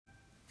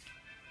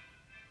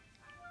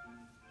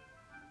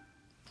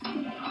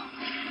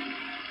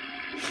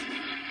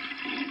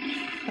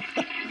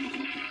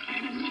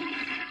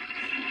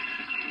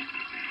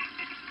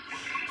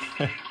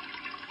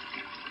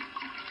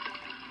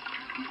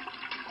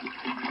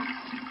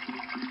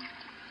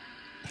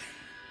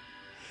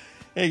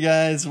Hey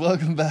guys,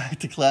 welcome back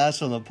to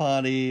Clash on the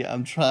Potty.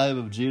 I'm Tribe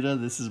of Judah.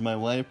 This is my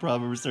wife,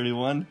 Proverbs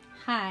 31.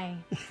 Hi.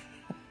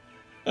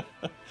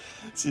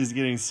 She's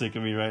getting sick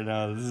of me right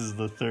now. This is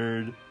the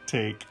third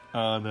take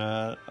on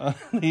the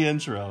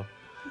intro.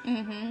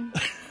 Mm-hmm.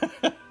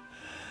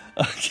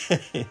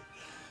 Okay.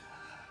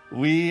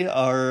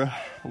 We're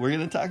going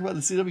to talk about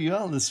the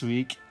CWL this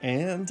week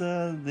and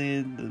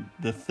the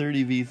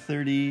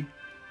 30v30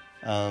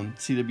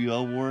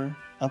 CWL War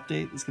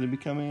update is going to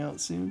be coming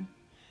out soon.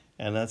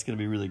 And that's going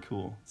to be really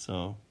cool.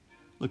 So,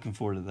 looking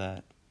forward to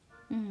that.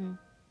 Mm-hmm.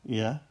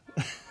 Yeah?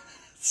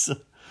 So,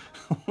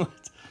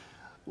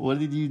 what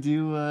did you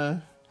do?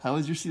 How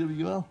was your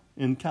CWL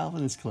in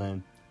Calvinist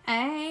Clan?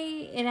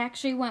 It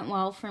actually went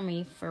well for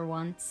me for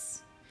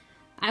once.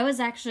 I was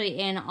actually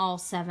in all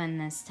 7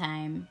 this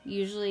time.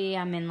 Usually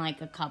I'm in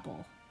like a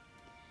couple.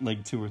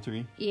 Like 2 or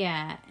 3?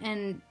 Yeah,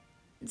 and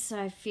so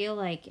I feel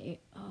like,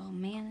 oh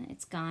man,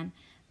 it's gone.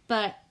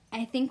 But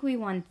I think we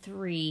won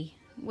 3,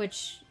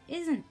 which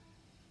isn't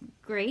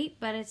great,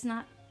 but it's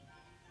not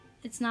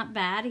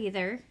bad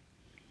either.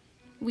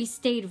 We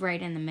stayed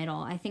right in the middle.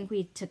 I think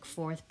we took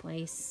 4th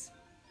place.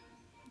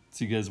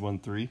 So you guys won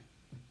 3?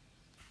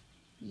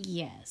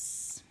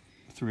 Yes.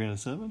 3 out of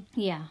 7?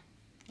 Yeah.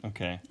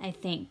 Okay. I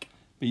think.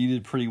 But you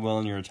did pretty well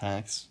in your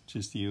attacks,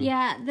 just you.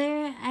 Yeah,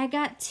 I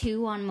got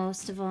 2 on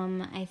most of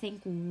them. I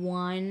think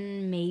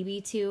 1,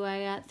 maybe 2,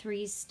 I got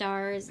 3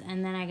 stars,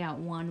 and then I got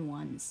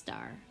 1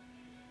 star.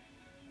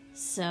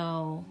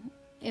 So,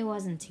 it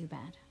wasn't too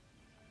bad.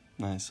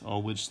 Nice.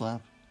 All witch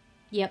slap?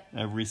 Yep.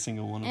 Every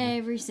single one of them?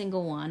 Every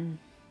single one.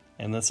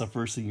 And that's the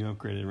first thing you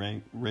upgraded,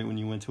 right? Right when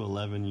you went to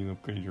 11, you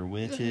upgraded your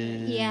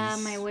witches. Yeah,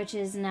 my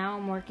witches. Now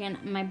I'm working.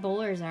 My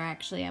bowlers are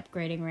actually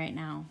upgrading right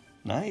now.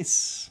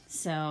 Nice.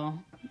 So,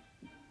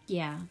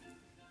 yeah.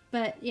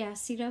 But, yeah,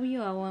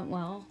 CWL went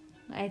well,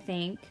 I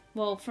think.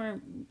 Well,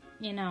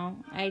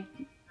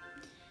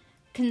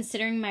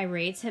 considering my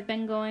rates have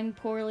been going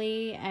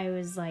poorly, I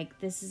was like,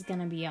 this is going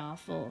to be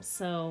awful.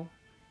 So,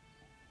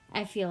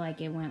 I feel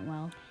like it went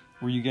well.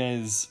 Were you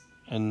guys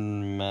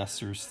in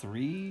Masters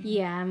 3?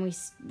 Yeah, and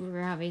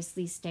we're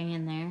obviously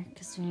staying there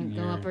because we can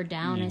go up or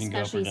down,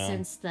 especially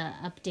since the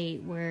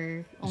update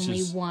where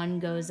only one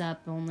goes up,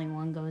 only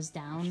one goes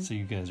down. So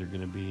you guys are going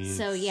to be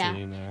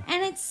sitting there.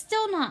 And it's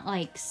still not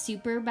like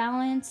super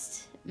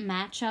balanced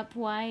matchup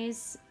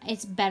wise.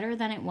 It's better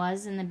than it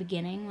was in the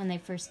beginning when they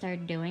first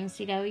started doing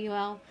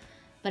CWL,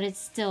 but it's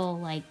still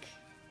like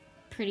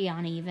pretty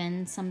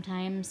uneven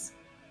sometimes.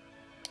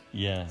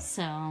 Yeah.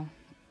 So,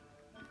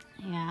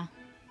 yeah.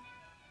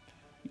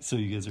 So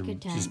you guys are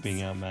just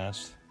being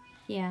outmatched?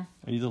 Yeah.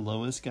 Are you the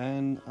lowest guy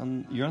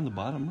you're on the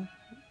bottom?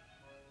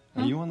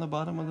 Are you on the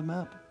bottom of the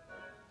map?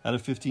 Out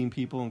of 15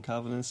 people in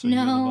Calvinist?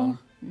 No.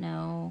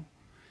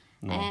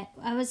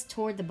 I was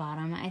toward the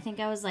bottom. I think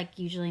I was like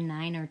usually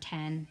 9 or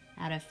 10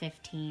 out of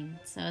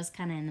 15. So I was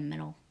kind of in the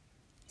middle.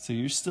 So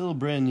you're still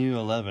brand new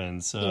 11.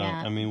 So,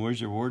 yeah. I mean,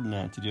 where's your warden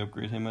at? Did you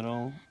upgrade him at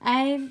all?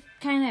 I've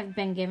kind of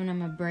been giving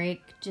him a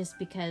break just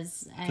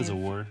because Because of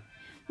war?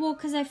 Well,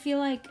 because I feel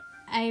like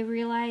I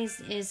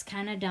realize it's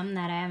kind of dumb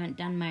that I haven't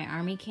done my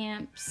army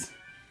camps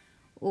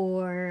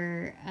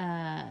or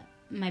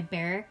my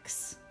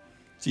barracks.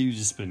 So you've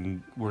just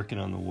been working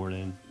on the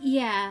warden?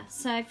 Yeah,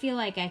 so I feel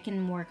like I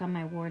can work on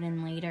my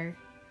warden later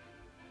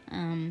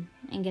and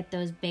get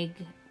those big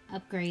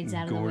upgrades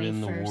out of the way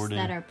first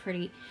that are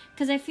pretty...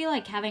 Because I feel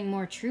like having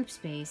more troop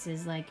space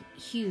is like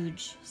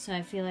huge, so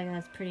I feel like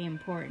that's pretty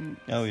important.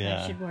 Oh, yeah.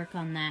 So I should work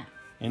on that.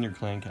 And your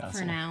clan castle.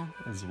 For now.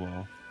 As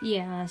well.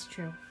 Yeah, that's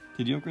true.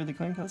 Did you upgrade the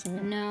clan castle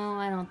yet? No,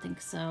 I don't think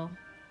so.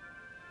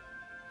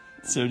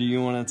 So do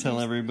you want to tell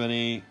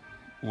everybody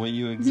what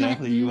you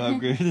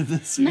upgraded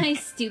this week? My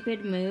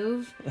stupid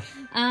move.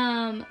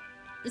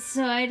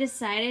 So I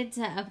decided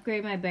to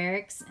upgrade my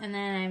barracks, and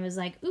then I was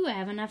like, ooh, I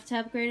have enough to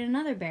upgrade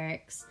another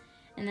barracks.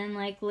 And then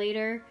like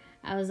later,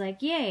 I was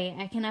like, yay,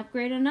 I can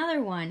upgrade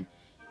another one.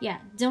 Yeah,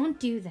 don't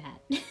do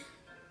that.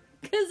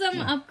 Because I'm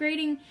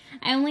upgrading.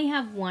 I only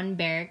have 1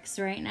 barracks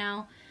right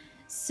now.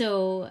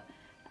 So...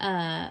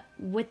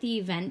 with the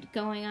event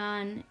going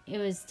on, it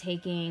was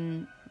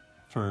taking...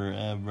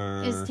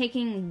 Forever. It was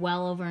taking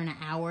well over an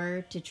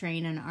hour to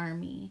train an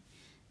army.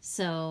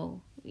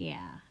 So,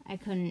 yeah, I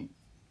couldn't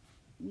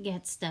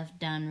get stuff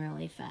done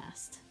really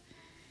fast.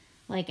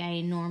 Like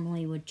I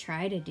normally would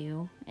try to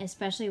do.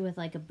 Especially with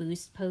like a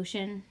boost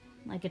potion.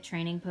 Like a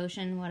training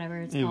potion,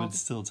 whatever it's called. It would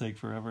still take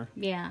forever.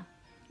 Yeah.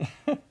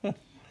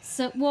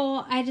 So,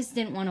 well, I just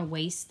didn't want to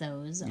waste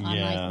those on,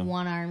 like,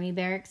 1 army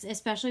barracks,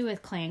 especially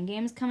with clan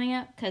games coming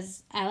up,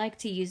 because I like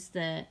to use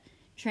the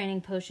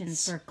training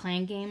potions for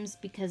clan games,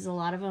 because a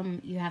lot of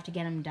them, you have to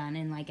get them done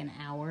in, like, an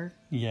hour.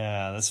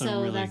 Yeah, that's a really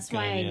good idea. So that's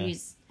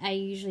why I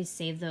usually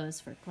save those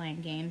for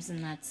clan games,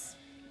 and that's,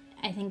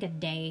 I think,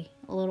 a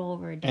little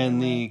over a day. And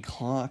the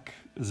clock,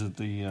 is it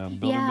the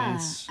builder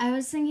base? Yeah, I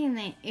was thinking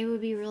that it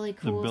would be really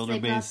cool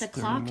if they brought the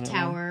clock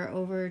tower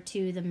over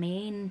to the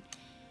main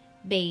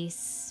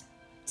base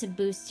to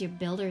boost your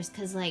builders,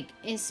 because like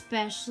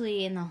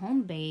especially in the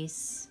home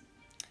base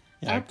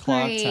Yeah, a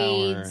clock tower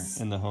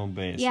upgrades. in the home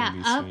base. Yeah, would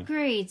be sweet.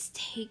 upgrades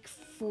take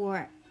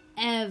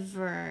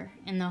forever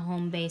in the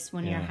home base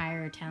when you're Yeah.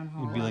 higher town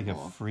hall It'd be like a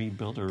level. free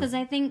builder Because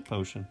I think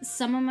potion.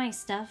 some of my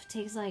stuff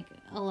takes like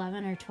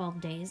 11 or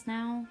 12 days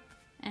now.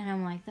 And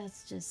I'm like,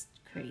 that's just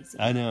crazy.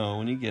 I know.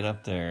 When you get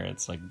up there,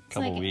 it's like a It's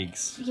couple like-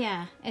 weeks.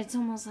 Yeah, it's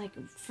almost like,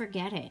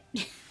 forget it.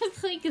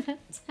 Like,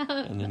 that's how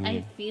And then I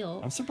you-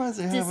 feel. I'm surprised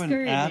they haven't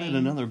added Discouraging.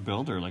 another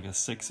builder, like a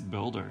 6th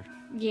builder.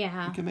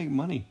 Yeah. You can make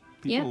money.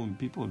 People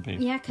would pay.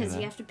 Yeah, pay because that.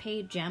 you have to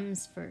pay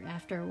gems for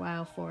after a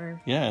while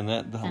for... Yeah, and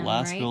the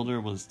last right? builder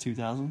was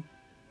 2,000.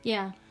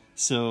 Yeah.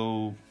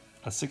 So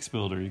a 6th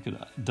builder, you could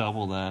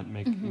double that,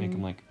 make Mm-hmm.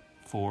 them like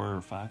 4,000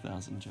 or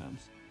 5,000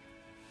 gems.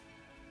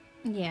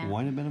 Yeah.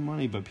 Quite a bit of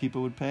money, but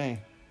people would pay.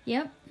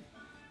 Yep.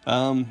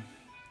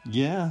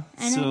 Yeah.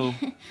 And So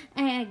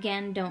I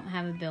again don't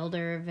have a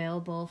builder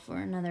available for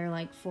another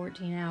like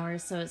 14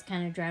 hours, so it's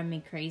kind of driving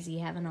me crazy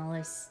having all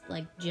this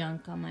like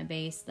junk on my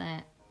base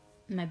that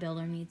my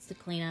builder needs to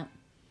clean up.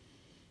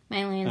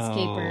 My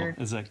landscaper,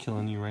 is that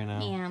killing you right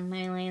now? yeah,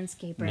 my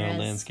landscaper No has,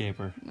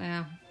 landscaper.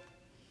 Wow.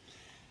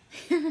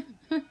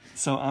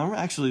 So I'm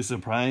actually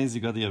surprised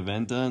you got the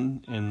event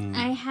done, and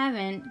I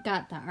haven't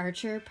got the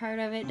archer part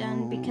of it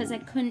done because I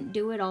couldn't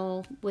do it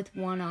all with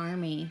one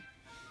army.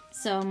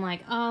 So I'm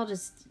like, I'll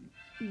just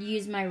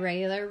use my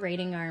regular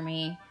raiding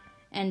army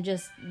and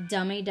just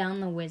dummy down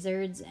the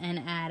wizards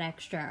and add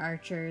extra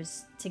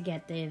archers to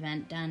get the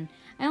event done.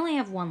 I only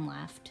have one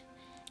left.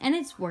 And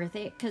it's worth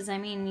it because, I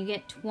mean, you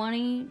get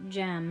 20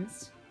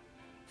 gems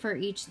for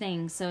each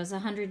thing. So it's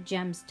 100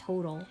 gems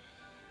total.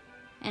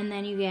 And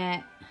then you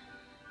get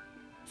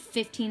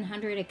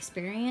 1,500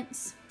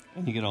 experience.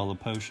 and you get all the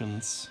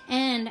potions.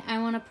 And I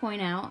want to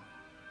point out,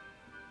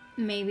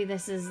 maybe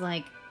this is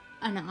like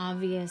an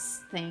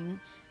obvious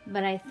thing,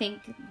 but I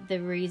think the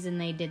reason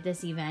they did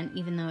this event,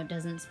 even though it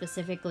doesn't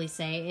specifically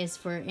say, is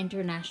for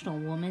International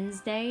Women's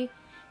Day.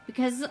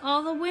 Because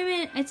all the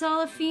women, it's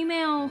all a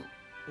female.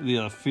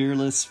 The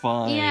Fearless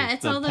 5. Yeah,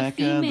 it's the all the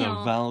P.E.K.K.A., female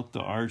the Valk, the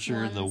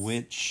Archer, the ones.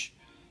 Witch,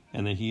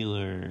 and the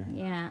Healer.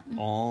 Yeah.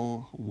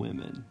 All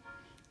women.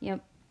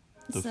 Yep.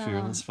 The So,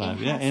 Fearless it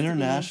 5. Yeah, has to be.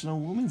 International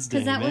Women's Day,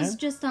 Because that man. was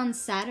just on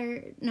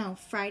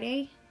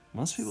Friday.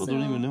 Most people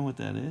don't so- even know what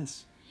that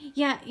is.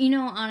 Yeah, you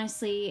know,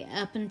 honestly,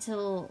 up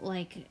until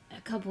like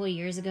a couple of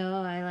years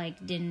ago, I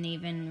like didn't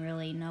even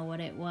really know what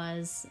it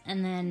was.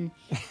 And then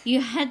you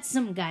had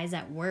some guys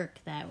at work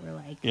that were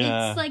like,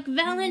 Yeah. it's like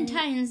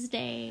Valentine's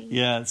Day.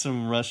 Yeah,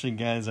 some Russian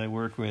guys I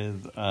work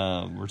with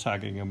were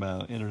talking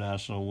about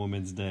International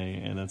Women's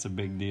Day, and that's a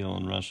big deal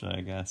in Russia,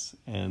 I guess.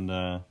 And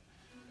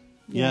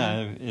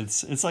yeah,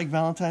 it's like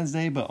Valentine's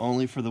Day, but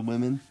only for the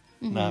women,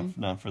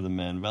 not for the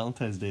men.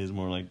 Valentine's Day is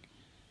more like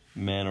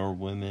men or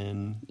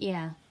women.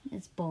 Yeah,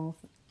 it's both.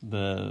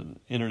 The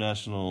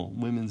International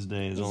Women's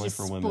Day is It's only just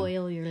for women.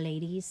 spoil your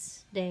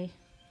ladies day.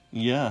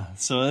 Yeah,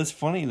 so it's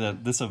funny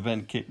that this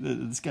event,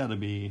 it's got to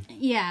be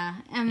Yeah,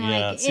 I'm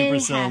Yeah, like,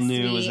 Supercell it has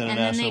knew to it was be. And then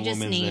they International just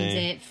Women's named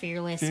Day. it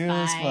Fearless,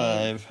 Fearless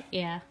 5.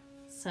 Yeah,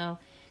 so,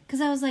 because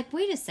I was like,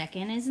 wait a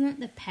second, isn't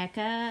the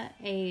P.E.K.K.A.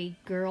 a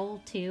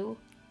girl too?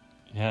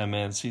 Yeah,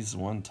 man, she's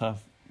one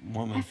tough I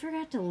woman.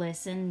 forgot to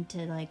listen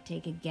to like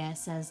take a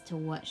guess as to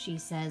what she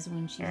says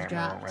when she's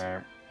dropped.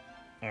 I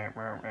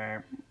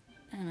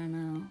don't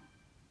know.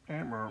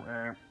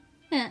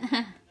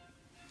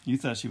 You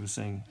thought she was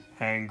saying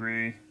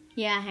hangry.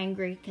 Yeah,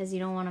 hangry, because you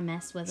don't want to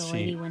mess with a She-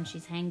 lady when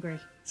she's hangry.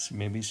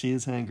 Maybe she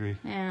is hangry.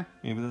 Yeah.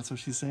 Maybe that's what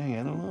she's saying.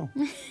 I don't know.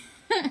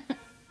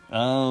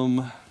 Oh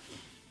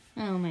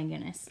my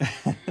goodness.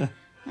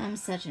 I'm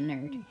such a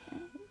nerd.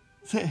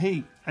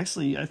 Hey,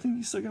 actually, I think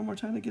you still got more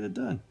time to get it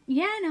done.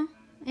 Yeah, I know.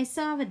 I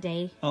still have a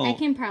day. Oh, I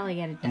can probably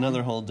get it done.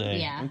 Another whole day.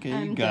 Yeah, Okay,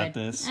 I'm you got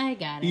good. this. I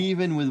got it.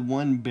 Even with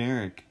one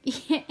barrack.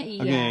 Yeah.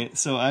 Okay,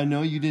 so I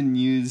know you didn't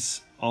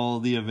use all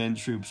the event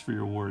troops for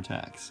your war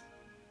attacks.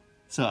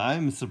 So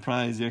I'm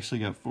surprised you actually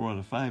got 4 out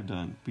of 5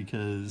 done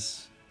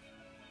because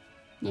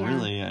Yeah.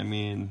 really, I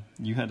mean,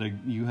 you had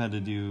to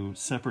do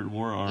separate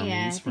war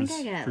armies for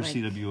think I got, like-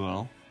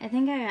 CWL. I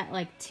think I got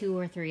like 2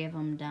 or 3 of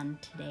them done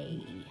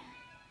today.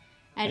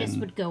 I just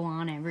And- would go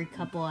on every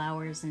couple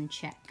hours and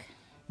check.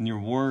 And your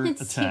war See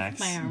if attacks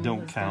my army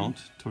don't was count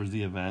towards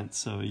the event,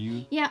 so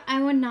you Yeah,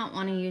 I would not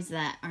want to use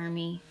that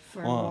army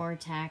for a Well, war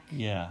attack.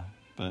 yeah,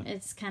 but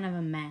It's kind of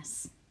a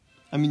mess.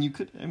 I mean,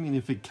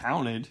 if it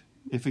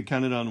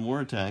counted on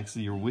war attacks,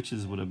 your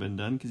witches would have been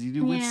done because you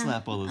do witch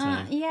slap all the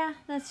time. Yeah,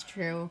 that's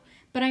true.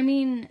 But I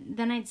mean,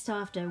 then I'd still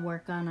have to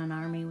work on an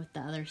army with the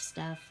other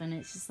stuff, and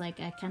it's just like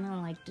I kind of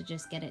like to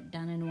just get it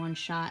done in one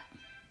shot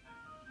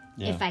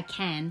Yeah. if I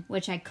can,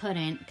 which I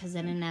couldn't because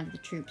I didn't have the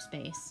troop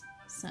space.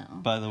 So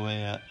By the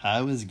way,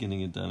 I was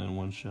getting it done in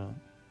one shot.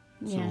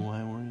 So yeah,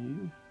 why weren't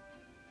you?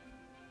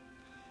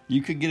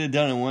 You could get it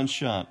done in one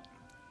shot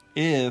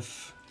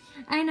if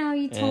I know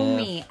you told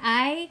If- me.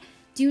 I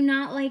do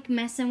not like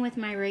messing with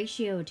my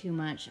ratio too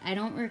much. I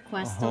don't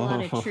request a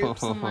lot of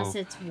troops unless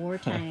it's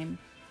wartime.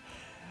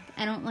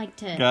 I don't like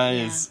to.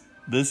 guys,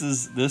 This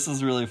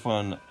is really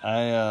fun.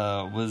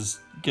 I was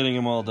getting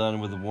them all done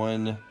with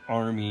one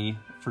army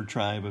for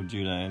Tribe of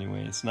Judah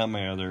anyways. Not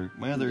my other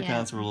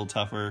accounts were a little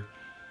tougher.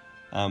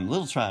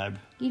 Little Tribe.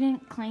 You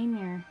didn't claim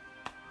your...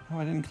 Oh,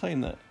 I didn't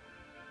claim that.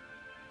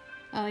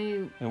 Oh,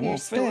 your won't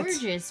storage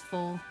fit. is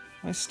full.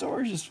 My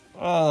storage is...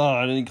 Oh,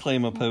 I didn't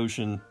claim a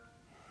potion.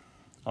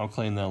 I'll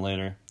claim that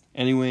later.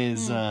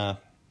 Anyways, yeah,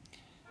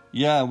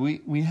 I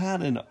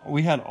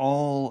had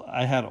all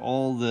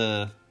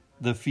the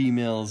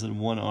females in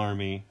one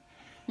army.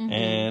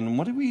 And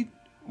what did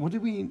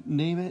we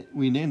name it?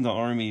 We named the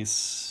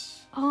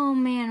armies. Oh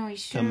man, we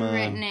should have Come on.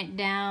 written it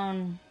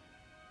down.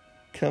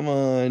 Come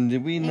on,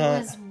 did we not?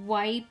 It was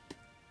wipe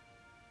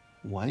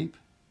Wipe?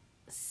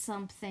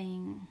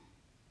 something.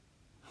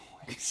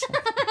 Wipe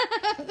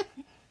something.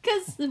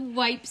 Because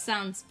wipe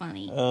sounds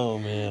funny. Oh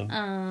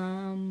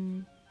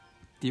man.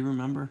 Do you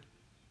remember?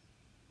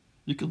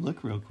 You could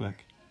look real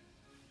quick.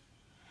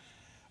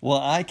 Well,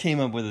 I came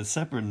up with a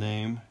separate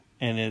name,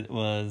 and it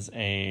was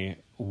a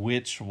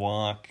Witch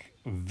Walk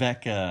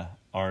Vecca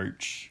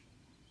Arch.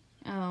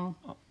 Oh.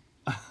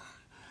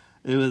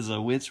 It was a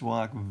Witch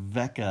Walk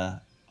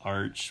Vecca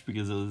Arch,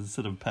 because it was,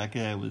 instead of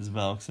Pekka, it was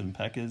Valks and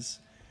Pekkas.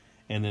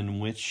 And then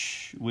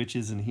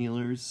witches and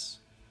healers.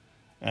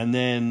 And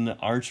then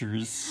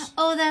archers.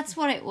 Oh, that's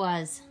what it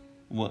was.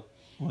 What?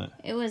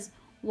 It was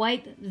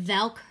wipe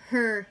Valk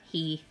her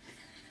he.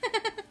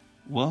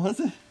 What was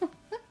it?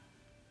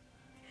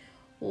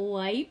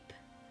 Wipe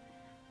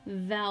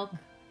Valk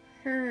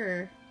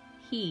her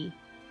he.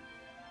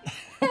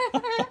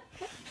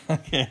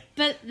 Okay.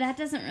 But that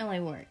doesn't really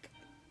work.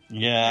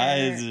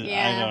 Yeah,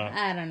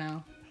 I don't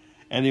know.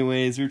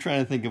 Anyways, we were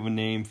trying to think of a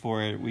name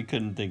for it. We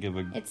couldn't think of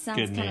a It sounds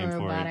good kinda name for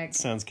robotic. it.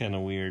 Sounds kind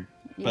of weird.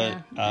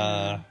 Yeah,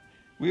 But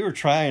we were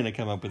trying to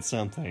come up with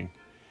something.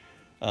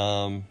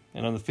 And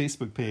on the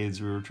Facebook page,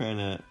 we were trying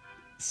to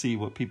see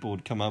what people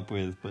would come up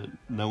with, but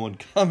no one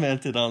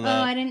commented on Oh,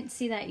 that. I didn't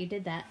see that. You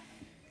did that.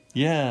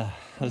 Yeah,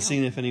 I was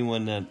seeing if any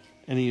Yeah,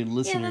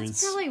 listeners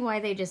that's probably why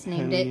they just had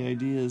named any it.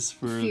 ideas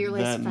for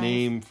Fearless that 5.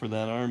 name for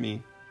that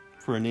army.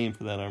 For a name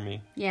for that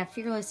army. Yeah,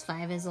 Fearless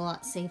 5 is a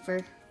lot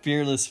safer.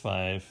 Fearless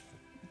 5.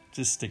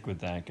 Just stick with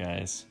that,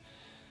 guys.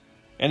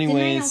 Didn't I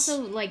Anyways,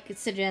 also,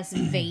 suggest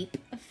vape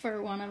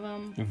for one of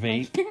them?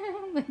 Vape?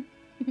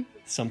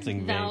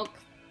 something vape. Valk.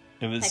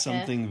 It was Pekka.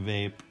 something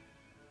vape.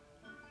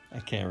 I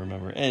can't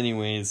remember.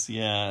 Anyways,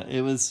 yeah,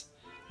 it was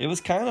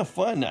kind of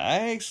fun.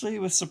 I actually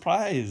was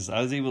surprised.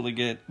 I was able to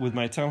get, with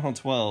my Town Hall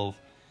 12,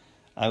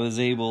 I was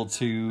able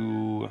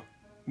to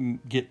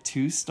get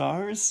 2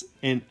 stars,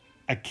 and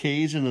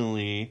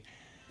occasionally,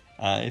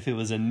 if it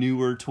was a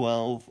newer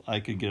 12, I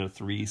could get a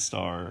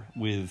 3-star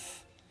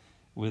with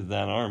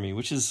that army,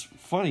 which is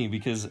funny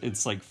because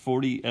it's like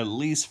at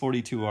least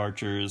 42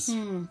 archers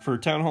for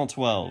Town Hall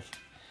 12.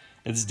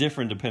 It's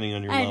different depending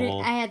on your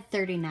level. I had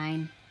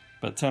 39.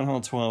 But Town Hall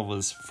 12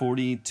 was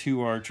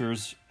 42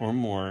 archers or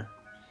more,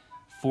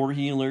 4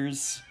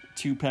 healers,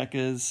 2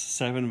 Pekkas,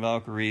 7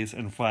 Valkyries,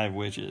 and 5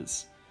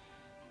 witches.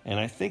 And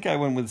I think I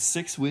went with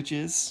 6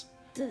 witches.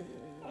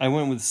 I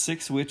went with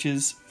 6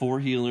 witches, 4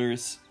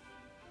 healers,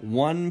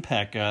 1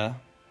 Pekka,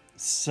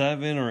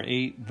 7 or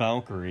 8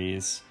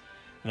 Valkyries,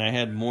 and I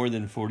had more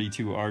than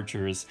 42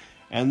 archers.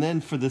 And then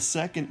for the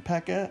second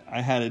Pekka,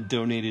 I had it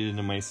donated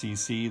into my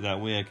CC.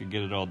 That way I could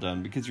get it all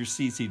done, because your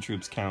CC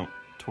troops count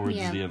towards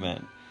the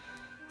event.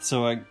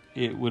 So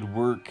it would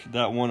work,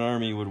 that one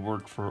army would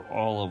work for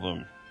all of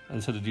them. I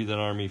just had to do that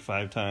army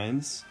 5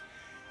 times.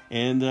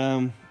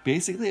 And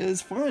basically it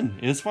was fun.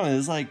 It was fun. It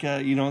was like,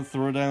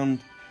 throw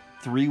down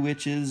 3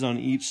 witches on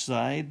each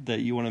side that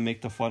you want to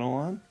make the funnel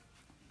on,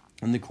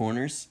 in the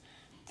corners.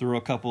 Throw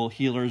a couple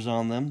healers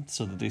on them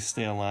so that they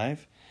stay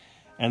alive.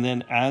 And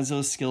then as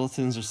those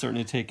skeletons are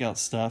starting to take out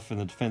stuff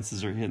and the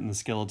defenses are hitting the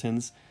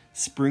skeletons,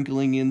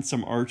 sprinkling in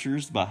some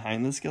archers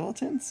behind the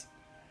skeletons.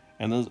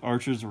 And those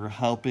archers were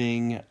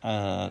helping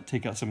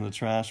take out some of the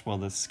trash while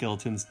the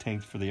skeletons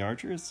tanked for the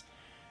archers.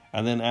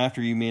 And then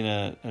after you made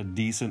a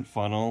decent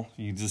funnel,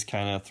 you just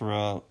kind of throw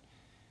out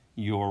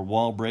your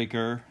wall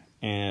breaker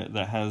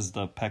that has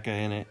the Pekka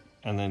in it,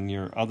 and then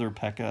your other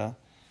Pekka,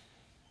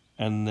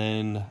 and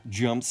then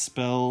jump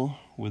spell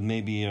with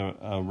maybe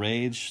a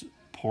rage,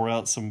 pour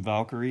out some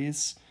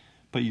Valkyries,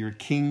 put your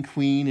king,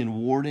 queen, and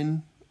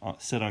warden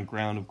set on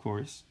ground, of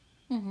course,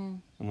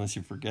 unless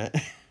you forget,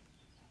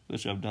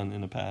 which I've done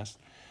in the past.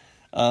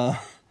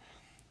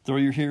 Throw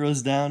your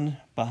heroes down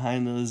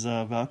behind those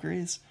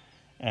Valkyries,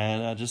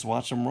 and just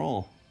watch them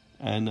roll,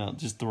 and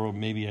just throw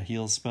maybe a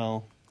heal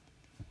spell,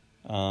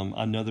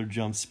 another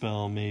jump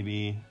spell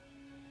maybe,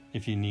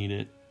 if you need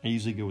it. I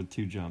usually go with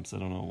 2 jumps. I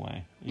don't know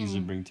why. I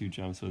usually bring 2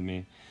 jumps with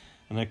me.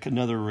 And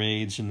another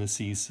rage in the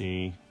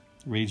CC,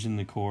 rage in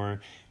the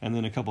core, and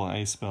then a couple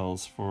ice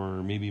spells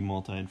for maybe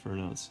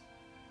multi-infernos.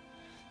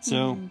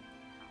 So,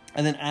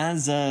 and then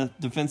as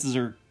defenses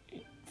are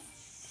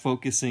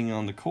focusing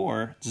on the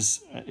core,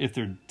 just if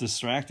they're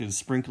distracted,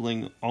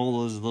 sprinkling all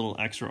those little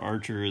extra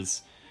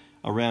archers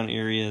around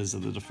areas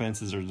of the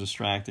defenses are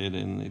distracted,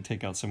 and they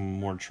take out some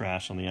more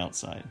trash on the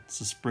outside.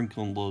 So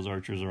sprinkling those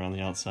archers around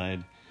the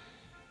outside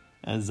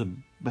as the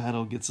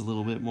battle gets a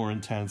little bit more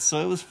intense. So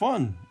it was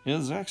fun. It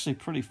was actually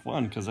pretty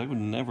fun, because I would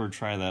never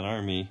try that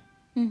army.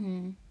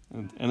 Mm-hmm.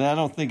 And I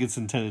don't think it's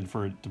intended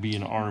for it to be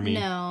an army.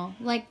 No,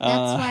 like,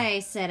 that's why I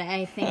said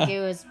I think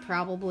it was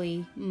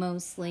probably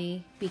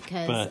mostly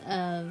because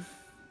of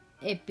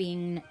it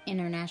being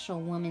International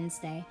Women's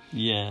Day.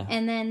 Yeah.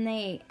 And then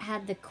they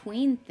had the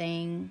Queen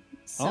thing.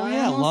 So Oh,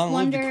 yeah, I almost long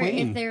live the wonder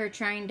Queen. if they were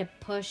trying to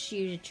push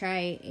you to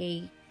try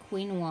a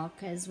Queen Walk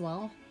as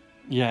well.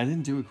 Yeah, I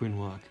didn't do a Queen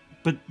Walk.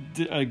 But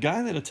a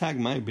guy that attacked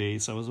my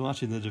base, I was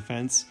watching the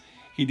defense,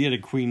 he did a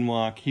Queen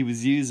Walk. He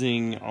was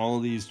using all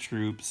these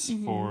troops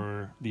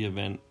for the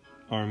event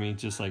army,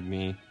 just like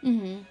me.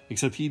 Mm-hmm.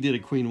 Except he did a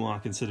Queen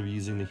Walk instead of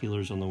using the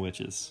healers on the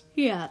witches.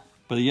 Yeah.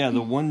 But yeah,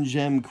 the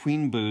 1-gem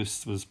Queen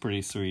boost was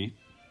pretty sweet.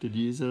 Did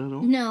you use that at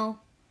all? No.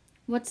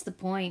 What's the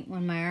point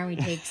when my army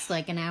takes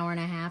like an hour and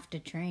a half to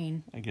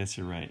train? I guess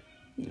you're right.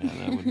 Yeah,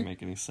 that wouldn't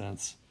make any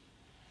sense.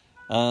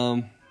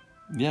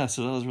 Yeah,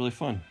 so that was really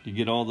fun. You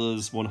get all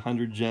those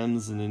 100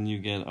 gems, and then you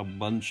get a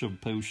bunch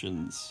of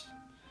potions.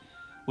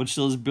 Which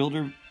those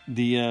builder...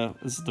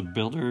 this is the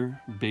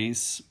builder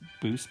base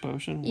boost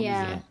potion? What is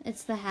that?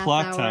 It's the half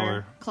Clock hour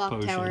tower clock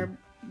potion. tower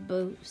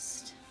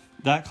boost.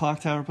 That clock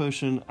tower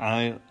potion,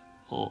 I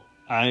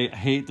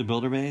hate the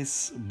builder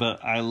base,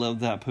 but I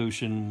love that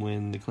potion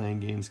when the clan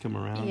games come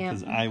around,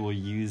 because I will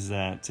use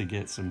that to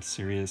get some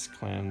serious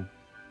clan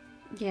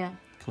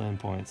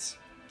points.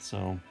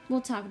 So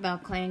we'll talk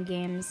about clan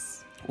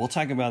games. We'll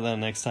talk about that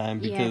next time,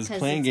 because 'cause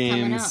clan it's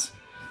games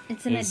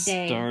it's in is a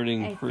day,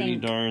 starting I pretty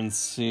think. darn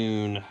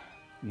soon.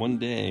 One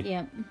day.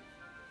 Yep.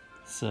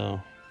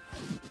 So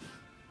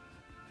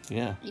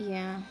yeah.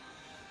 Yeah.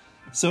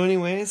 So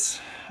anyways,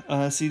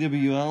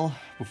 CWL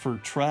for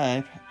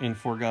Tribe and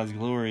For God's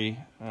Glory.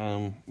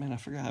 Man, I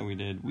forgot how we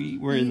did.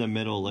 We're in the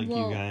middle, like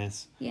you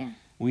guys. Yeah.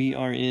 We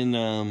are in,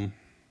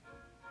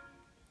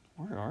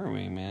 where are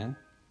we, man?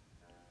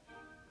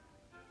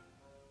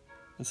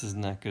 This is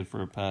not good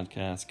for a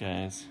podcast,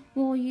 guys.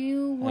 Well,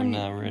 you I'm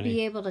not wouldn't ready.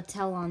 be able to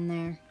tell on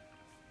there.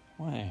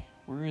 Why?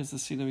 Where is the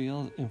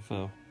CWL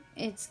info?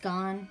 It's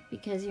gone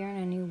because you're in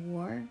a new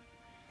war.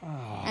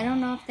 Oh. I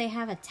don't know if they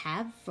have a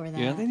tab for that.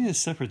 Yeah, they need a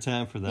separate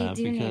tab for that.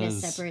 They do need a because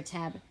separate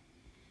tab.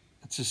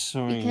 It's just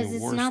showing Because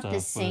it's war not stuff, the but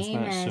it's same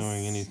not as-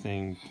 showing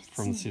anything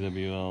from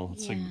CWL.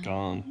 It's like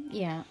gone.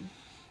 Yeah.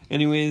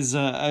 Anyways,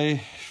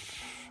 I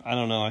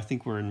don't know. I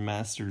think we're in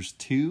Masters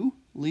 2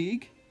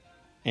 League,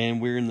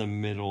 and we're in the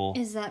middle.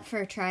 Is that for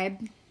a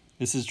tribe?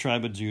 This is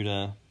Tribe of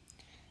Judah,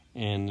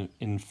 and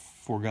in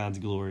For God's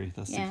Glory.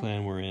 That's the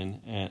clan we're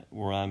in,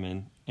 where I'm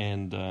in.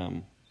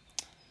 And,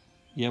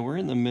 yeah, we're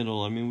in the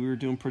middle. I mean, we were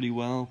doing pretty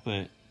well,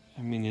 but,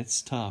 I mean,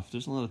 it's tough.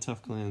 There's a lot of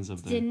tough clans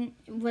up there.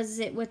 Was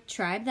it with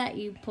tribe that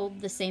you pulled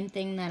the same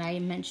thing that I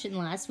mentioned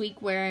last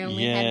week, where I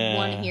only had Yeah.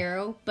 one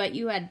hero, but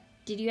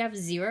did you have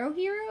 0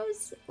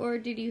 heroes, or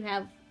did you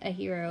have a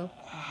hero?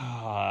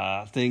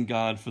 Thank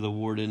God for the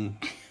Warden.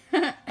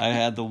 I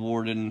had the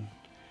Warden.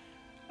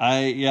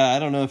 I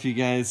don't know if you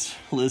guys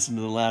listened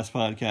to the last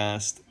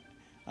podcast,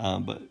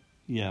 but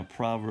yeah,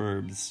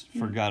 Proverbs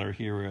forgot our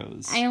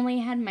heroes. I only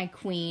had my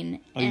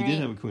queen. Oh, you did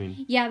have a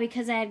queen. Yeah,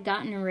 because I had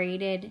gotten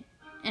raided,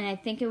 and I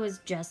think it was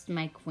just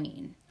my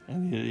queen.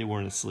 And they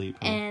weren't asleep.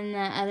 Huh? And the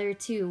other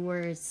 2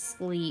 were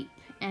asleep,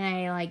 and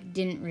I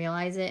didn't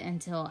realize it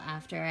until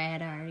after I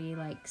had already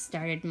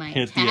started my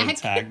Hit attack. the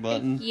attack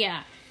button.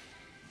 Yeah.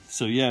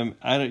 So yeah,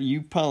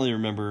 you probably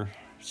remember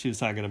she was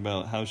talking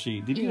about how she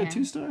did you get a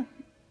 2-star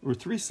or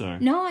 3-star?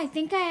 No, I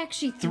think I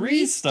actually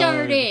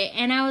 3-starred. 3-starred it,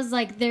 and I was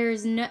like,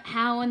 "There's no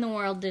how in the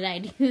world did I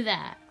do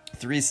that?"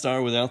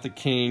 3-star without the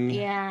king.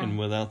 Yeah. And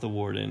without the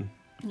Warden.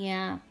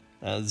 Yeah.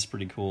 That was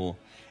pretty cool.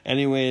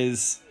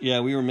 Anyways, yeah,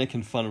 we were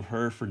making fun of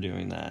her for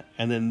doing that.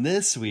 And then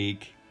this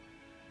week,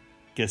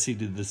 guess who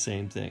did the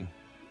same thing?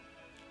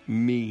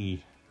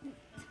 Me.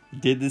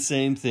 Did the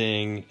same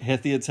thing,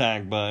 hit the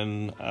attack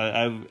button.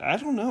 I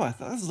don't know. I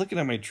thought I was looking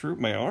at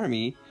my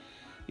army.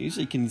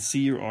 Usually can see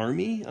your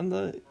army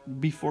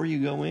before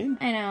you go in.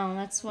 I know,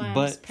 that's why I was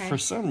But surprised. for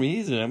some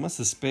reason, I must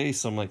have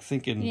spaced. I'm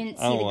thinking, You didn't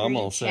see oh, the I'm green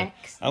all set.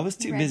 checks, I was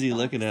too red busy box.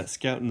 looking at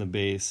scouting the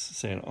base,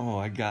 saying, oh,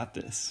 I got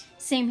this.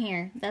 Same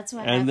here. That's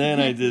what And then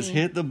happened I with just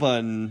me. hit the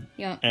button,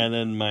 Yep. and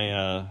then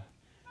my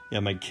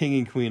king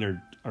and queen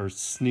are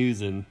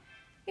snoozing.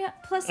 Yeah,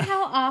 plus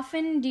how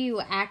often do you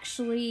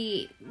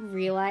actually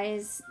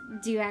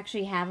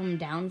have them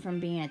down from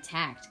being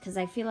attacked? Because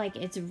I feel like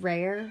it's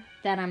rare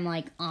that I'm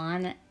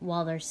on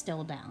while they're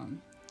still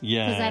down.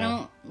 Yeah. Because I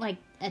don't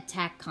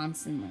attack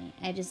constantly.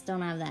 I just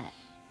don't have that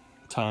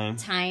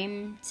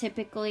time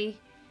typically.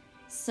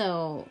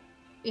 So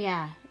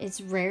yeah, it's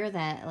rare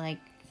that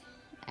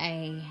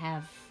I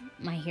have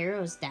my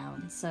heroes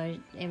down. So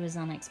it was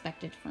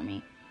unexpected for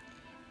me,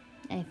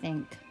 I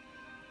think.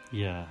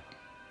 Yeah.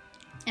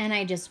 And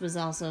I just was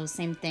also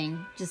same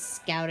thing, just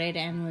scouted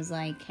and was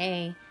like,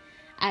 hey,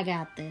 I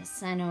got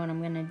this. I know what I'm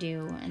going to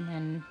do. And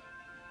then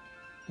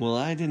Well,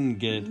 I didn't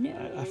get...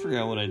 No. I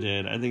forgot what I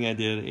did. I think I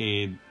did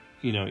a,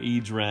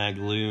 E-Drag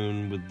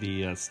Loon with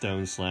the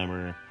Stone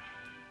Slammer.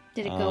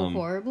 Did it go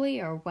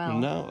horribly or well?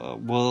 No,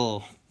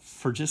 well,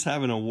 for just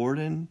having a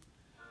Warden,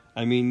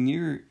 I mean,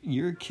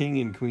 your king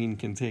and queen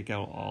can take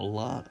out a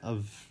lot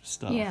of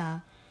stuff. Yeah.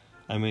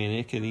 I mean,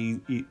 it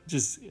can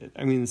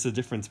it's a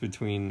difference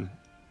between,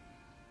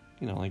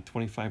 like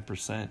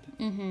 25%.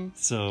 Mm-hmm.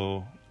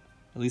 So,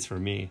 at least for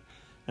me.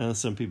 I know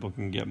some people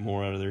can get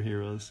more out of their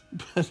heroes,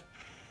 but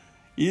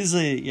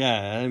usually,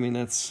 yeah, I mean,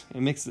 it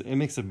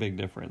makes a big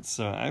difference.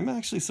 So, I'm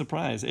actually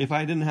surprised. If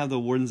I didn't have the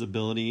Warden's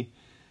ability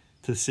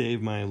to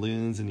save my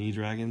Loons and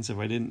E-Dragons, if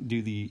I didn't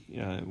do the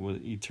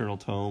Eternal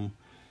Tome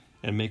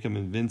and make them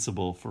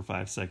invincible for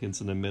 5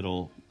 seconds in the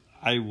middle,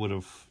 I would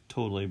have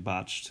totally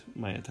botched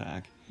my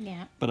attack.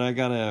 Yeah. But I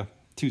got a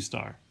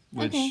 2-star,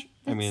 which, okay.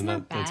 I mean,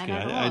 not bad that's good.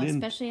 at all, I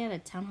didn't, especially at a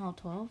Town Hall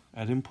 12.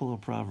 I didn't pull a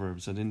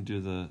Proverbs. I didn't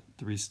do the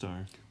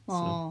 3-star.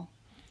 Well,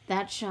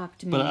 that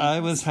shocked me. But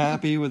I was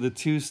happy with the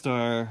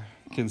 2-star,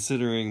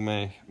 considering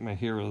my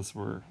heroes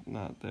were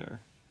not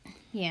there.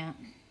 Yeah.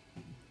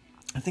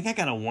 I think I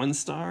got a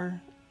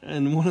 1-star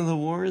in one of the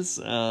wars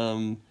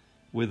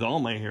with all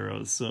my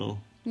heroes, so...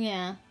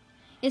 Yeah.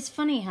 It's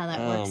funny how that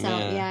works out.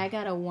 Man. Yeah, I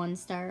got a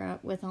 1-star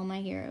with all my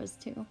heroes,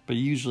 too. But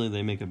usually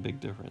they make a big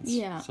difference.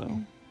 Yeah.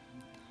 So.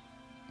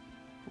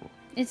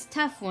 It's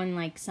tough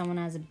when, someone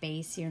has a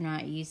base you're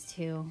not used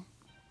to.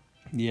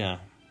 Yeah.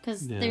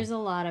 Because there's a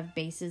lot of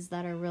bases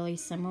that are really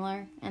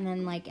similar. And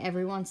then,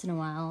 every once in a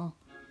while,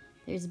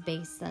 there's a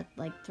base that,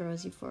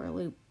 throws you for a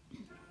loop.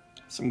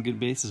 Some good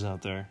bases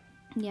out there.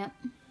 Yep.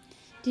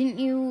 Didn't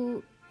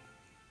you...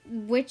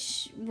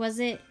 Which... Was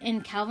it in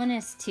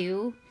Calvinist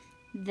 2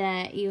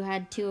 that you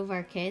had 2 of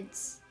our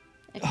kids'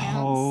 accounts?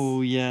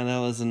 Oh, yeah, that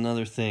was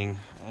another thing.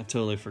 I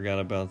totally forgot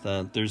about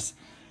that. There's...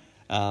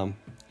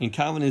 in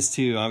Calvinist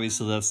 2,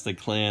 obviously that's the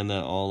clan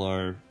that all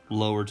our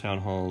lower town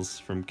halls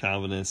from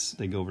Calvinist,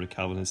 they go over to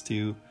Calvinist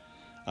 2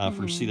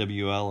 for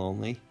CWL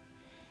only.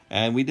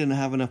 And we didn't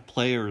have enough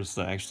players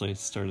to actually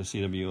start a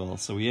CWL,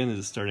 so we ended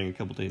up starting a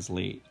couple days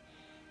late.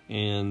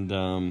 And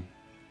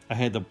I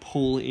had to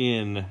pull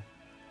in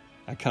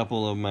a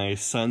couple of my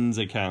son's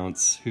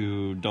accounts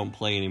who don't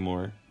play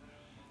anymore.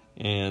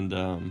 And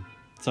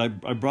so I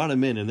brought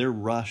them in, and they're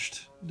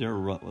rushed. They're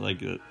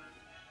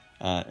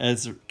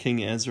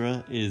King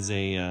Ezra is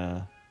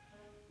a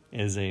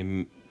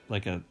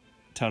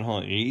Town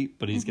Hall 8,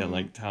 but he's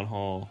got Town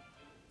Hall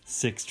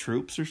 6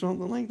 troops or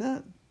something like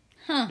that.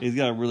 Huh. He's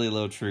got really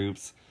low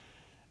troops.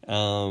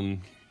 Well,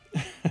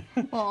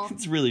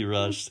 It's really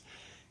rushed.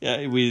 Yeah,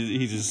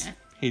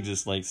 he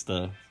just likes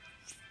to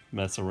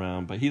mess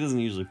around, but he doesn't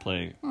usually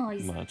play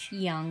he's much.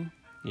 young.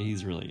 Yeah,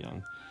 he's really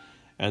young.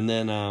 And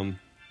then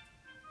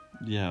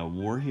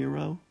War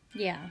Hero.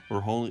 Yeah.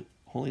 Or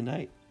Holy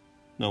Knight.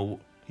 No,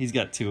 he's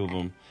got 2 of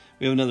them.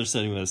 We have another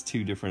setting that has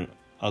 2 different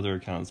other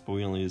accounts, but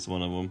we only use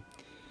one of them.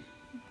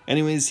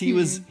 Anyways, he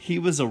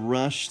was a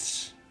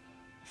rushed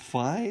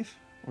 5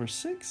 or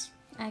 6.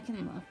 I can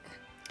look.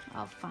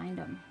 I'll find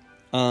him.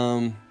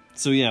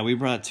 So yeah, we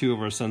brought 2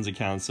 of our son's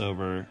accounts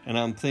over, and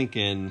I'm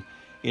thinking,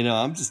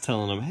 I'm just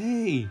telling him,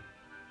 hey,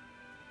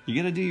 you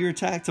gotta do your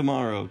attack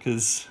tomorrow,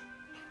 because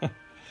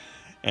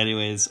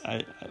anyways,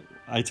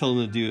 I told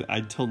him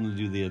to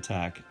do the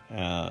attack,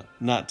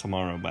 not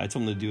tomorrow, but I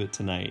told him to do it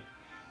tonight,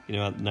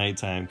 at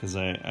nighttime, because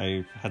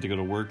I had to go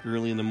to work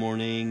early in the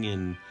morning,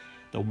 and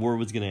the war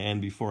was gonna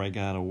end before I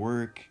got to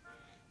work,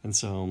 and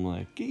so I'm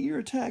like, get your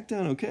attack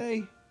done,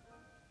 okay?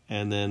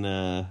 And then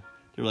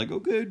they're like,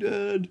 okay,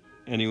 Dad.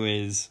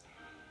 Anyways,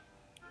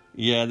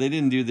 yeah, they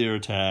didn't do their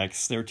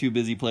attacks. They were too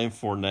busy playing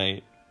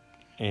Fortnite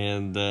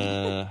and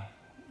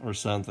or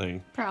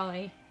something.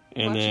 Probably.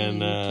 And then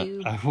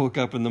YouTube. I woke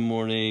up in the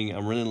morning.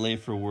 I'm running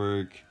late for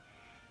work,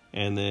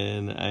 and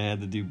then I had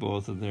to do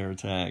both of their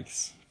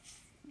attacks.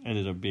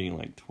 Ended up being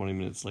 20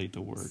 minutes late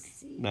to work.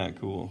 Not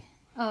cool.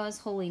 Oh, it was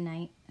Holy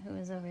Knight who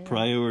was over there.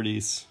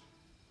 Priorities.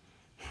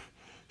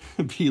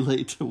 Be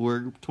late to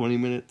work 20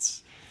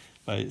 minutes.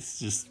 But it's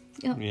just,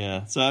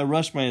 yeah. So I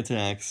rushed my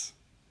attacks.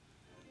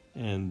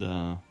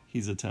 And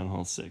he's a Town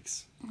Hall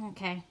 6.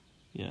 Okay.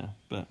 Yeah,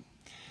 but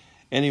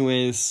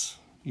anyways,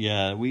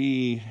 yeah,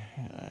 we,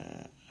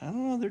 I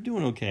don't know, they're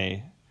doing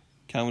okay.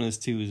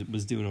 Calvinist 2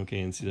 was doing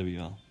okay in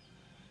CWL.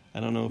 I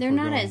don't know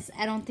if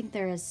I don't think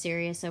they're as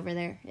serious over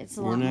there. It's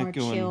a lot more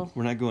chill.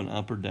 We're not going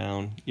up or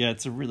down. Yeah,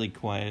 it's a really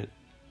quiet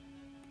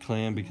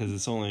clan because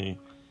it's only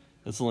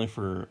for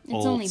alts.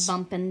 It's only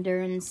bumping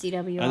during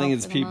CWL. I think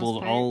it's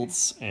people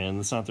alts, and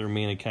it's not their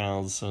main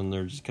accounts, and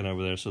they're just kind of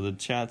over there. So the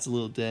chat's a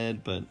little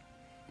dead, but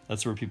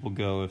that's where people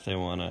go if they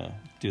want to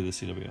do the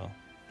CWL.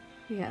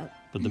 Yeah.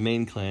 But the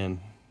main clan,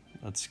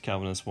 that's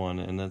Calvinist 1,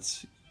 and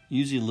that's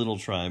usually Little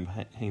Tribe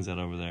hangs out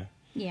over there.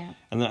 Yeah.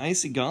 And the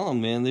Icy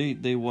Golem,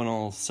 man, they won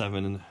all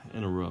 7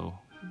 in a row.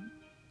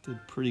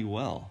 Did pretty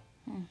well.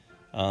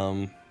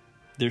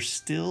 They're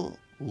still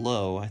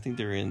low. I think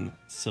they're in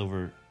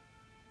Silver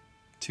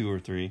 2 or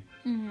 3.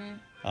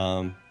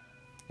 Mm-hmm.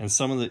 And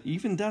some of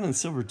even down in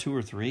Silver 2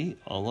 or 3,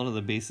 a lot of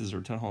the bases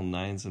are Town Hall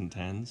 9s and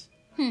 10s.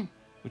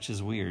 which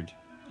is weird.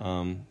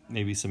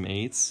 Maybe some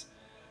 8s,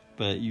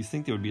 but you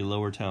think there would be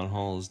lower town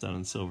halls down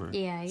in Silver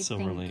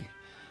think. Lake.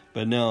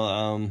 But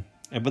no,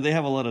 but they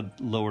have a lot of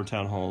lower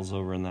town halls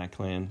over in that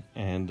clan,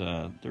 and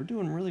they're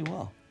doing really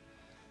well.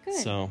 Good.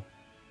 So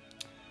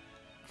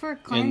for a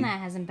clan that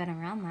hasn't been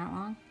around that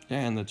long.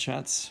 Yeah, and the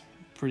chat's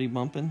pretty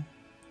bumping.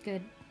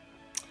 Good.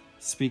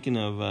 Speaking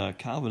of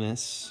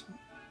Calvinists,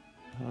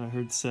 I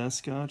heard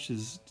Sasquatch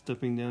is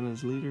stepping down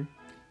as leader.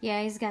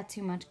 Yeah, he's got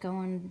too much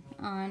going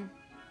on.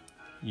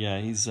 Yeah,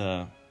 he's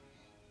a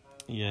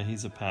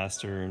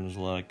pastor, and there's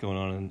a lot going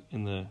on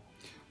in the...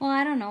 Well,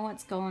 I don't know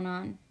what's going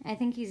on. I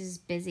think he's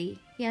just busy.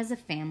 He has a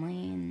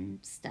family and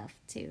stuff,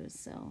 too,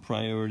 so...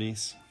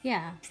 Priorities.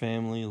 Yeah.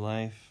 Family,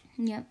 life.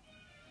 Yep.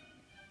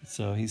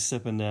 So he's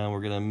stepping down.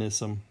 We're going to miss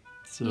him.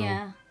 So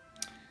yeah.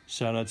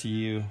 Shout out to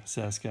you,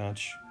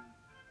 Sasquatch.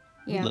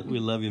 Yeah. We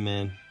love you,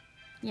 man.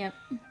 Yep.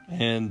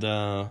 And,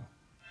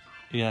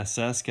 yeah,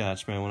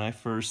 Sasquatch, man. When I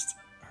first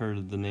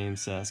heard the name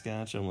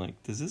Sasquatch, I'm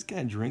like, does this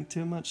guy drink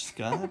too much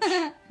scotch?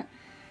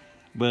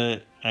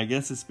 But I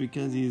guess it's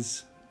because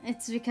he's...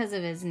 It's because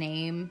of his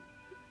name.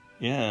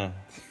 Yeah.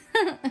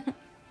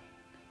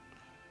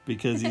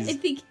 Because he's... I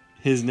think...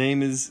 His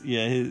name is...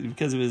 Yeah,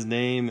 because of his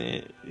name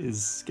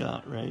is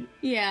Scott, right?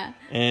 Yeah.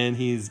 And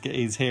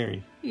he's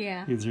hairy.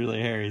 Yeah. He's really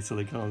hairy, so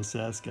they call him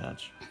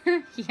Sasquatch.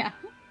 Yeah.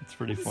 It's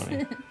pretty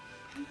funny.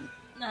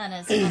 That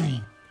is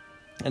funny.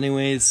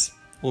 Anyways,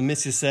 we'll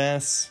miss you,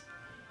 Sass.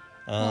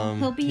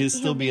 He'll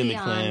still be in the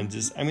clan.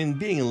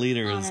 Being a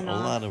leader is a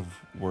lot of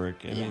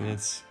work. I mean,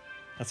 that's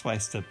why I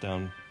stepped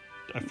down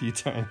a few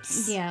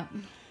times. Yeah.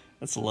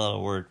 That's a lot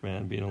of work,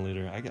 man, being a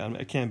leader.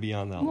 I can't be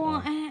on that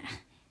long. Well,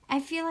 I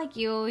feel like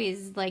you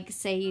always, like,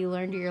 say you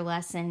learned your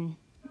lesson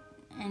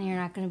and you're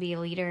not going to be a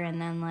leader,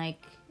 and then,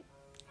 like,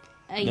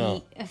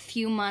 a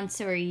few months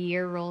or a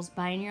year rolls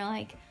by and you're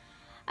like,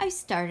 I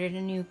started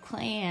a new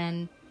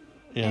clan.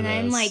 Yeah, and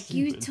I'm like,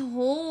 stupid. You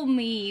told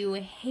me you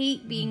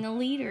hate being a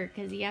leader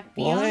because you have to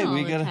be on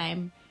all the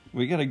time.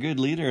 We got a good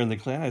leader in the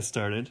clan I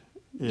started.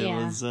 It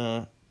was,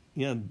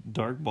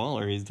 Dark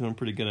Baller. He's doing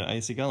pretty good at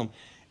Icy Golem.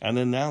 And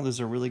then now there's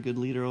a really good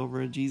leader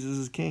over at Jesus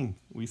is King.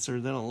 We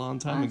started that a long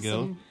time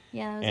ago.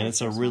 Yeah, and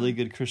it's a really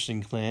good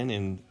Christian clan,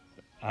 and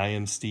I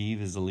Am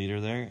Steve is the leader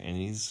there,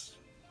 and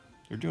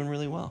they're doing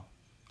really well.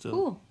 So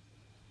cool.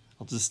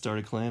 I'll just start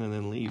a clan and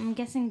then leave. I'm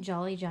guessing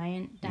Jolly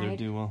Giant died. They're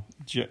doing well.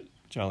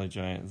 Jolly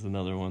Giant is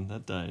another one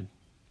that died.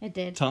 It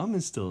did. Tom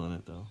is still in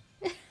it though.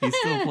 He's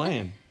still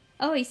playing.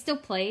 Oh, he still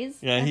plays?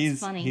 Yeah,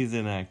 That's funny. He's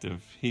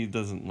inactive. He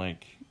doesn't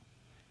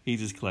he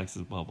just collects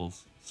his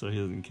bubbles, so he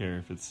doesn't care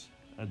if it's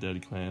a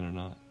dead clan or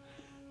not.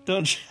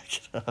 Don't check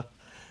it out.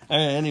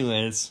 Alright,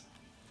 anyways.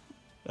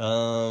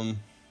 There's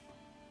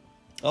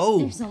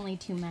only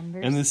 2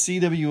 members. And the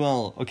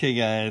CWL. Okay,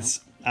 guys,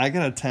 I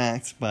got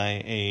attacked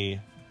by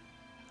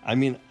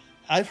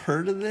I've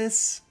heard of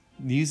this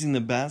using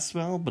the bat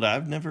spell, but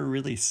I've never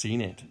really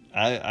seen it.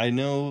 I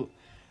know,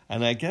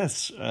 and I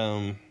guess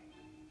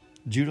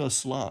Judo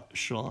Sloth, the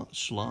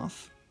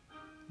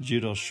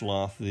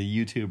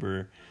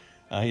YouTuber,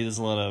 he does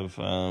a lot of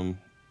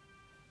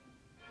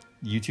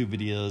YouTube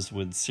videos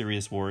with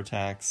serious war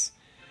attacks.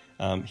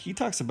 He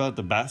talks about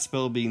the bat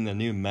spell being the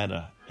new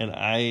meta, and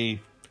I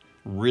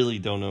really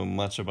don't know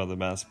much about the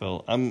bat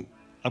spell. I'm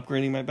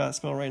upgrading my bat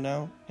spell right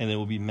now, and it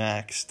will be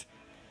maxed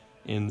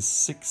in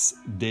 6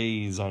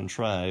 days on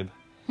Tribe.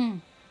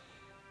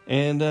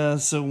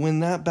 And so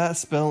when that bat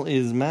spell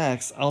is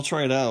maxed, I'll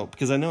try it out,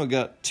 because I know it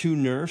got 2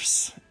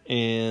 nerfs,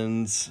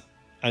 and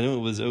I know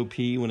it was OP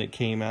when it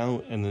came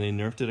out, and then they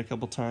nerfed it a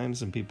couple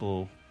times, and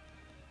people...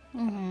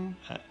 no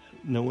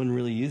one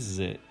really uses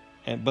it.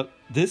 But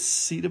this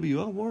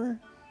CWL war,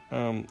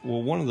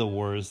 one of the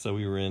wars that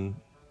we were in,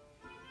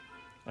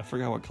 I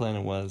forgot what clan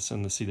it was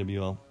in the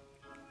CWL.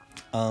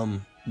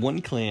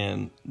 One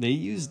clan, they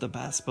used the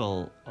bat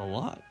spell a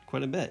lot,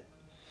 quite a bit.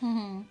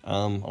 A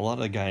lot of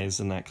the guys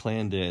in that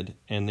clan did,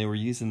 and they were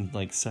using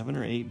like 7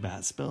 or 8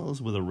 bat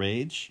spells with a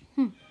rage.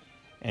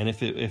 And if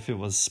there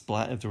was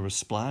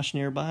splash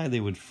nearby, they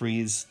would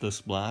freeze the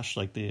splash,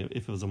 like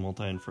if it was a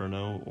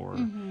multi-inferno or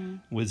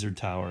wizard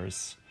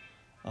towers.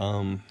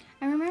 I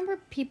remember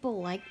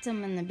people liked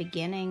them in the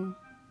beginning,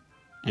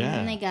 and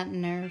then they got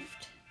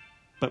nerfed.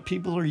 But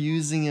people are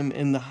using them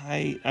in the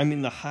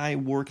high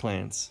war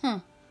clans.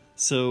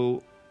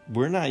 So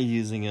we're not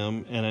using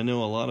them, and I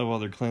know a lot of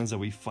other clans that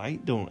we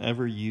fight don't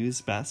ever use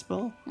bat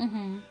spell.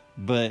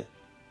 But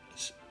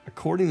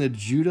according to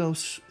Judo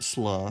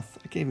Sloth,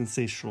 I can't even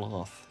say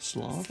sloth.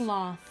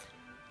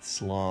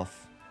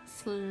 Sloth.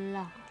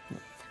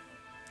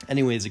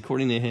 Anyways,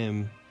 according to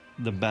him,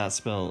 the bat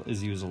spell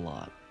is used a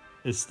lot.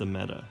 It's the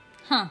meta.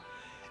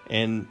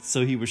 And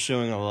so he was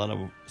showing a lot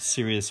of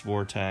serious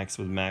war attacks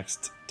with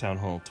maxed Town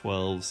Hall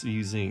 12s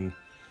using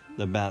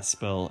the bat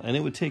spell, and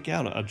it would take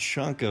out a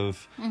chunk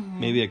of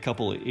maybe a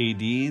couple of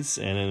ADs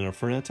and an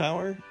Inferno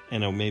tower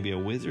and maybe a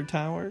wizard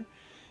tower,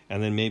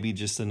 and then maybe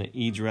just an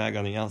E-drag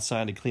on the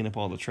outside to clean up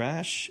all the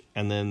trash,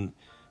 and then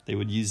they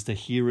would use the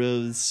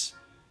heroes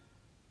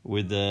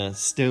with the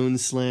Stone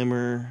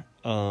Slammer,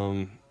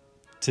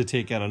 to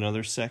take out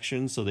another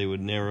section, so they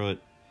would narrow it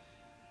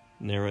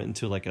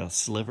into like a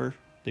sliver.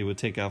 They would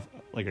take off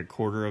like a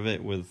quarter of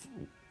it with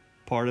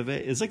part of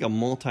it. It's like a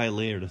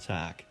multi-layered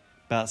attack.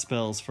 Bat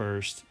spells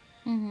first,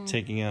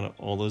 taking out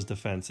all those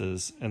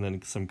defenses, and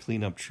then some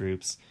cleanup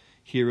troops.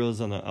 Heroes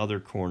on the other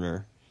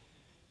corner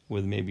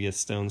with maybe a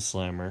stone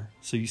slammer.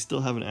 So you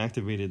still haven't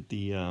activated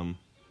the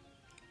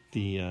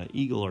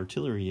Eagle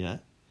artillery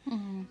yet.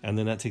 And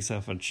then that takes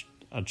off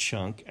a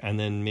chunk, and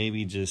then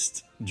maybe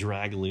just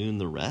Dragloon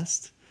the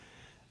rest.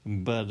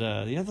 But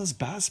yeah, those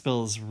bat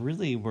spells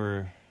really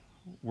were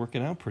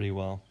working out pretty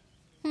well.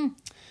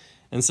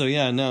 And so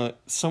yeah, no,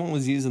 someone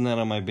was using that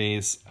on my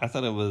base. I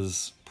thought it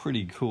was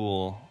pretty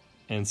cool,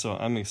 and so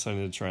I'm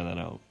excited to try that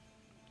out.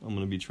 I'm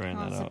going to be trying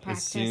that out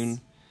as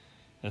soon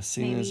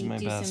Maybe as my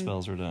bat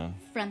spells are done.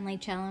 Friendly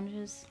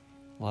challenges.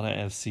 A lot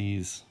of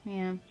FCs.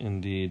 Yeah.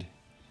 Indeed.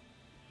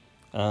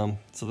 So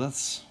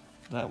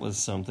that was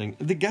something.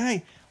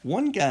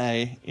 One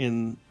guy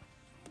in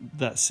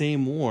that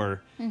same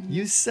war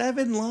used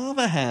 7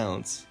 lava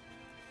hounds.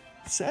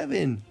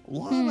 7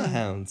 lava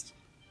hounds.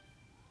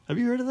 Have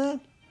you heard of that?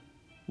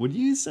 Would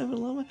you use 7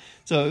 lava?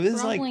 So it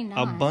was Probably like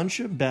not. a bunch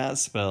of bat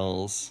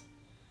spells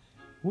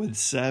with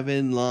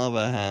 7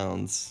 lava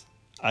hounds.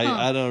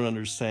 I don't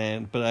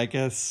understand, but I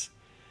guess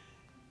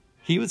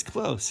he was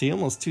close. He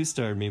almost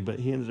 2-starred me, but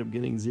he ended up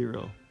getting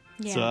 0.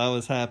 Yeah. So I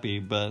was happy,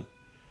 but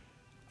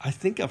I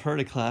think I've heard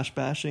of Clash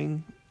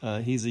Bashing.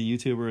 He's a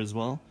YouTuber as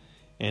well,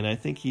 and I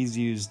think he's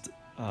used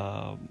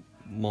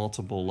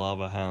multiple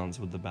lava hounds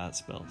with the bat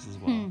spells as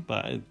well.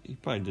 But he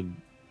probably did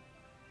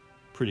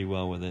pretty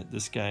well with it.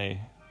 This guy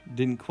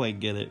didn't quite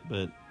get it,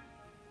 but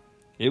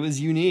it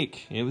was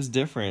unique. It was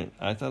different.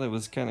 I thought it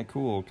was kind of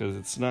cool because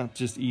it's not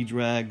just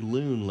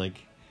Dragloon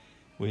like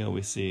we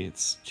always see.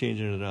 It's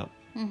changing it up.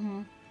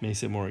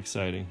 Makes it more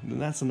exciting.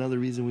 And that's another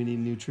reason we need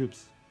new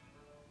troops.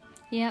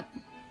 Yep.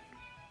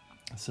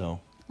 So,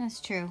 That's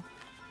true.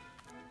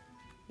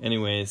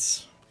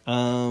 anyways,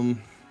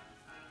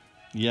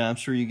 yeah, I'm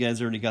sure you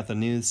guys already got the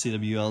news.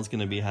 CWL is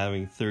going to be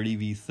having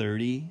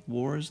 30v30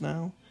 wars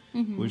now,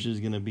 which is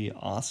going to be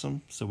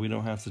awesome. So we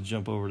don't have to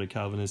jump over to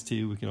Calvinist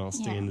 2. We can all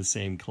stay in the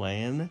same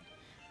clan.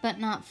 But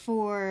not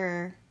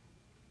for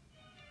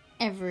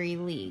every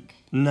league.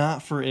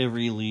 Not for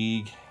every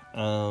league.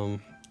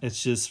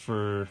 It's just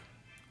for,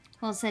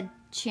 Well, it said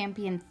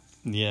champion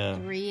yeah.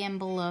 3 and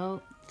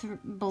below.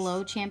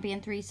 Below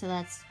champion 3, so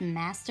that's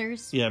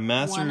masters. Yeah,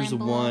 Masters and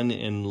below? 1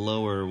 and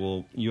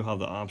lower, you have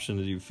the option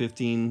to do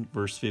 15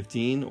 versus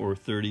 15 or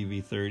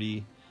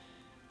 30v30.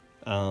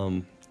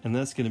 And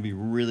that's going to be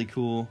really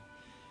cool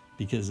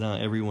because now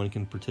everyone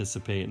can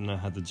participate and not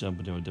have to jump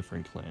into a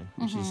different clan,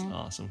 which is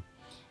awesome.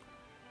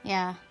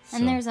 Yeah, and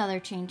So- there's other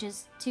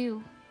changes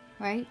too,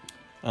 right?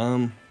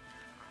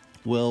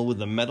 Well, with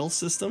the medal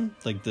system,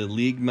 like the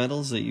league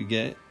medals that you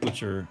get,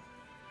 which are,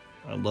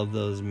 I love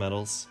those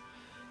medals.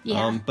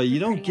 Yeah, But you they're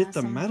don't pretty get the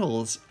awesome.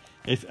 medals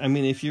if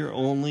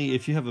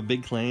you have a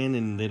big clan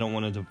and they don't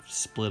want it to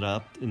split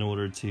up in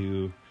order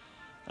to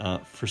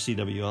for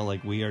CWL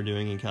like we are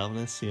doing in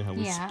Calvinist, you know how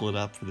we Yeah. split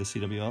up for the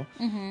CWL.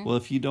 Well,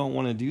 if you don't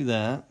want to do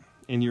that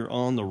and you're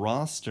on the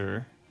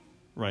roster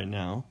right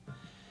now,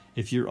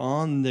 if you're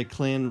on the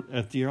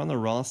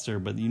roster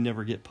but you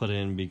never get put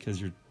in because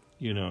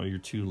you're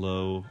too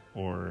low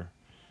or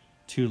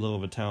too low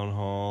of a town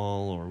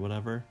hall or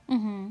whatever.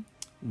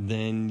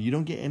 Then you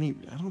don't get any.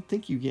 I don't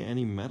think you get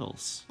any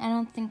medals. I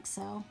don't think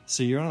so.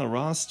 So you're on the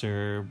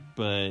roster,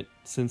 but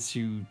since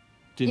you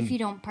didn't, If you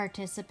don't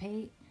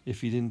participate.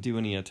 if you didn't do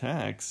any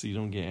attacks, you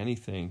don't get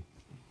anything.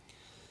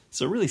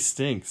 So it really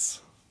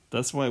stinks.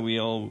 That's why we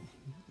all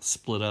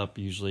split up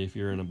usually if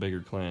you're in a bigger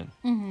clan.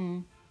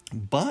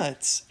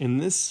 But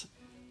this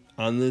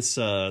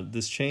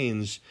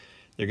change,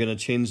 they're gonna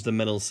change the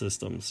medal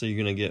system. So you're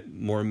gonna get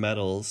more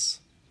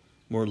medals,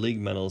 more league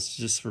medals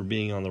just for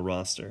being on the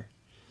roster.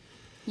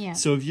 Yeah.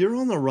 So if you're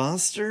on the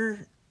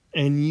roster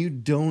and you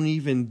don't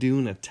even do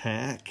an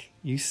attack,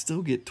 you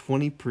still get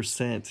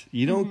 20%.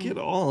 You don't get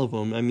all of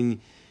them. I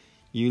mean,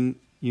 you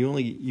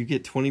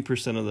get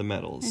 20% of the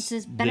medals. This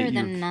is better that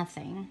than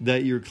nothing.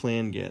 that your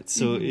clan gets.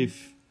 So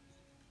if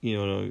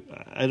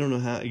I don't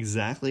know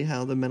exactly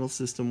how the medal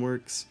system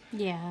works.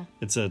 Yeah.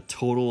 It's a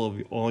total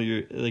of all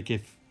your I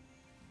don't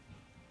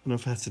know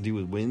if it has to do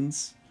with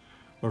wins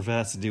or if it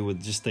has to do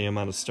with just the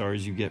amount of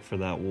stars you get for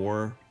that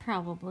war.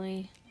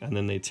 Probably. And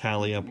then they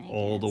tally up I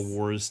all the guess.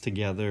 wars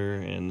together,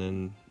 and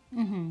then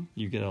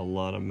you get a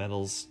lot of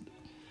medals.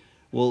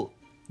 Well,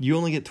 you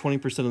only get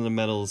 20% of the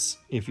medals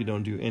if you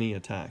don't do any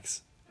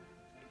attacks.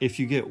 If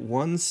you get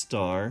 1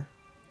 star,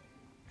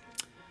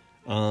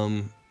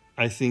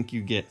 I think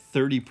you get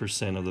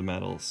 30% of the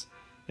medals.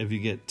 If you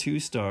get 2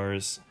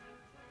 stars,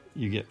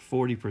 you get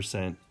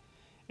 40%,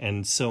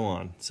 and so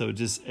on. So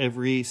just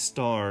every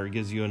star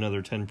gives you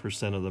another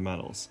 10% of the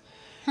medals.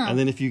 And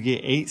then if you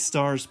get 8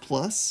 stars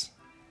plus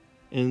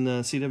in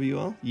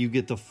CWL, you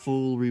get the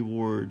full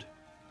reward.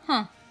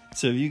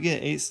 So if you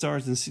get 8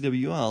 stars in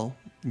CWL,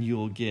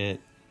 you'll get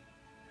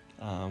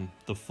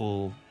the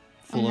full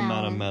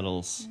amount of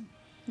medals.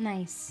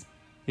 Nice.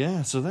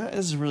 Yeah, so that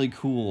is really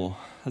cool.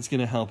 That's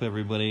going to help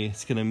everybody.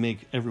 It's going to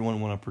make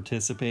everyone want to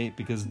participate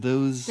because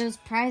those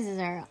prizes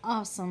are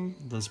awesome.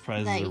 Those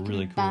prizes that are you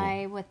really can cool.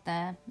 buy with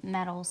the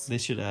medals. They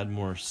should add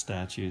more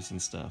statues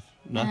and stuff.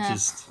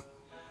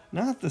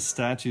 Not the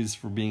statues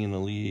for being in the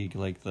league,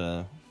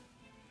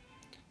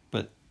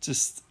 but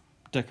just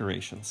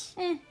decorations.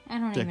 I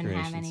don't even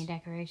have any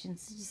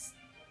decorations. It's just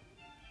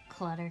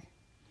clutter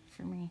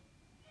for me.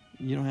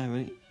 You don't have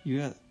any? You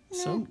got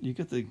some? You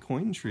got the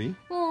coin tree.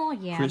 Well,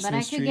 yeah, Christmas but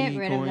I could get tree,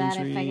 rid of that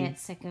coin if I tree. get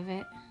sick of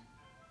it.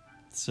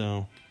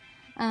 So,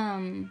 What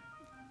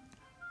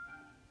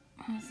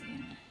was it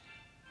gonna...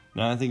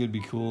 no, I think it'd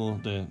be cool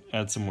to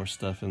add some more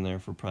stuff in there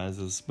for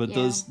prizes. But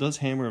Yeah. those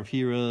Hammer of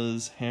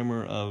Heroes, is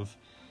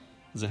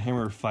it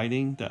Hammer of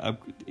Fighting, the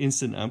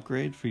instant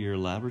upgrade for your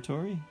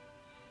laboratory?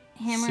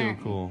 Hammer, So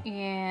cool.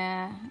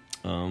 Yeah.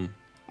 Um,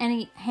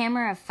 Any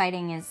Hammer of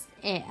Fighting is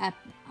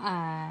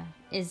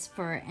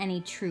for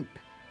any troop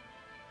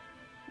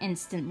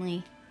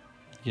instantly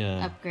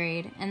yeah.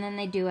 upgrade, and then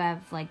they do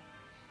have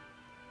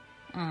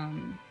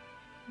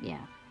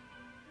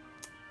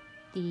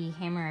the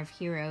Hammer of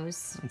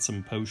Heroes. And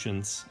some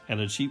potions at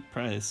a cheap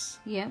price.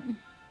 Yep.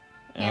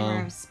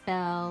 Hammer of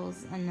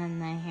Spells, and then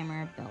the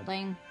Hammer of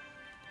Building.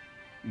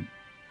 You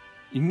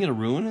can get a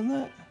ruin in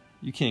that?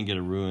 You can't get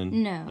a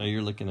ruin. No. Oh,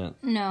 you're looking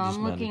at No, just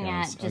I'm looking magic at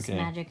items. just Okay.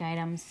 magic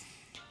items.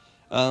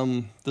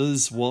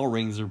 Those wall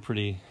rings are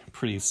pretty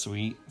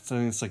sweet. So I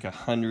think it's like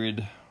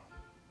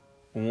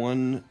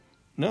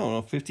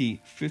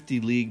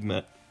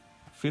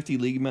 50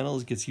 league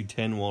medals gets you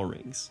 10 wall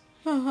rings.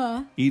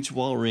 Each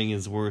wall ring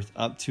is worth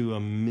up to a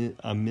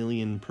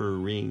million per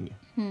ring.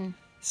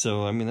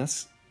 So I mean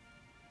that's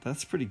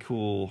pretty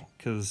cool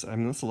because I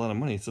mean that's a lot of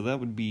money. So that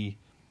would be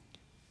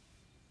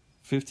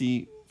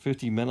 50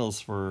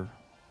 medals for.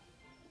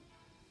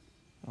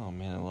 Oh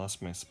man, I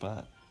lost my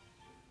spot.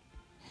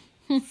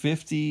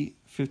 50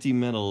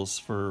 medals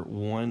for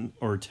 1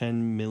 or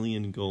 10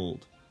 million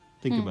gold.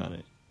 Think about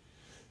it.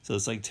 So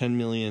it's like 10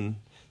 million.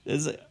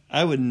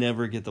 I would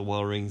never get the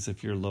wall rings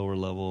if you're lower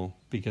level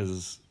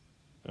because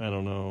I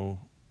don't know.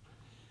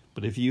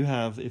 But if you're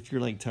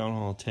like Town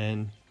Hall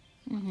 10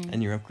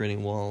 and you're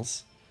upgrading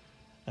walls,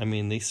 I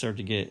mean they start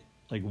to get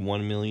like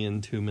 1 million,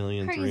 2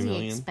 million, Crazy 3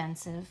 million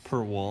expensive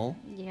per wall.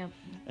 Yep.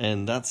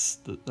 And that's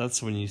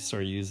when you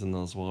start using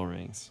those wall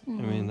rings. I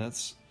mean,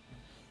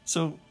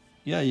 so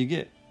yeah, you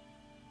get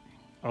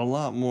a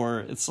lot more.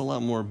 It's a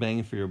lot more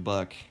bang for your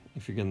buck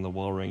if you're getting the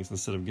wall rings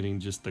instead of getting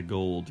just the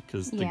gold,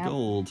 because the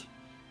gold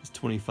is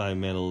 25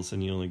 medals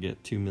and you only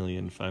get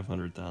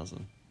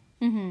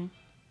 2,500,000.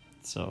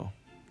 So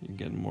you're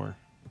getting more.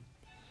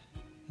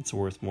 It's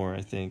worth more,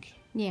 I think.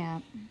 Yeah.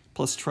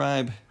 Plus,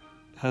 Tribe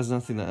has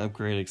nothing to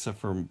upgrade except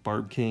for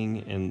Barb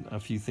King and a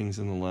few things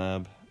in the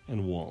lab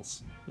and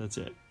walls. That's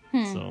it.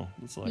 So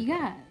that's all I You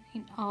got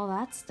all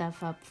that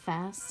stuff up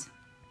fast.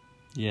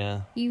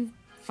 Yeah. You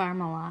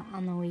farm a lot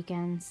on the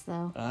weekends,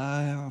 though.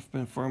 I've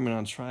been farming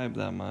on Tribe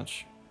that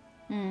much.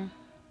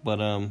 But,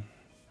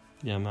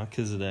 yeah,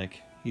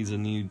 Melchizedek, he's a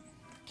new...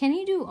 Can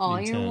you do all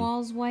your 10.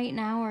 walls white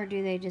now, or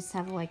do they just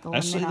have, like, a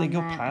limit Actually, on they go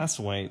that? past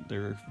white.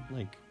 They're,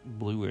 like,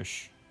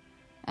 bluish.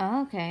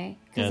 Oh, okay.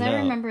 Because Yeah, I no,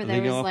 remember there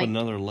they go was, up like,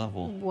 another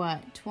level.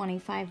 what,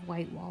 25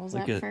 white walls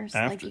Like at first?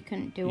 Like, you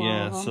couldn't do all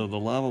Yeah, of them? so the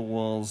lava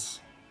walls,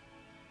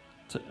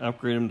 to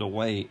upgrade them to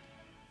white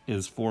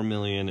is 4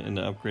 million, and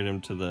to upgrade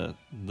them to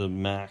the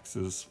max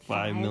is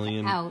 5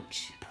 million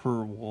Ouch.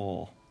 per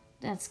wall.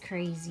 That's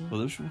crazy.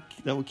 Well,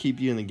 that will keep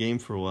you in the game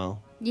for a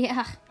while.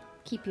 Yeah.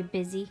 Keep you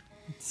busy.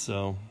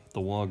 So, the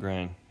wall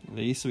grind.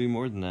 They used to be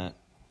more than that.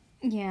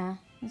 Yeah,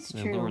 that's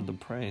They true. lowered the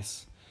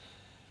price.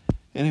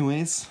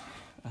 Anyways,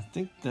 I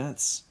think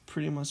that's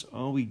pretty much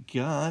all we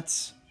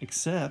got,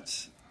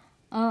 except...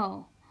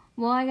 Oh,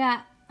 well, I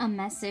got a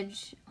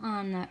message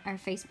on our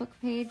Facebook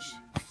page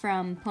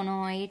from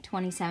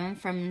Ponoi27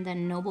 from the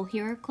Noble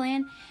Hero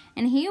Clan,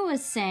 and he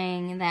was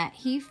saying that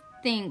he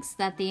thinks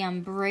that the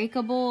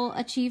Unbreakable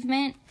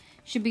achievement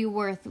should be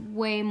worth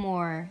way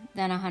more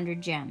than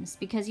 100 gems,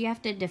 because you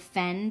have to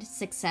defend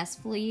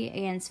successfully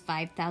against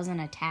 5,000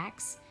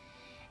 attacks.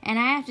 And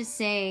I have to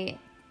say,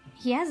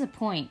 he has a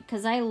point,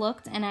 because I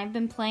looked, and I've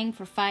been playing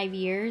for 5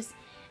 years,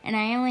 and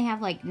I only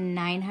have, like,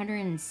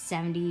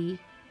 970,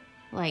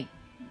 like,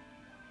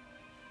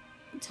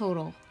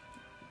 total.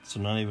 So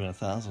not even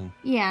 1,000.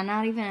 Yeah,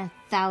 not even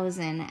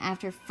 1,000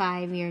 after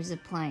 5 years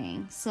of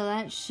playing. So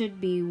that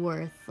should be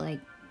worth, like,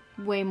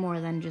 way more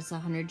than just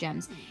 100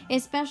 gems.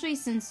 Especially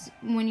since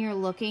when you're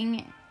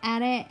looking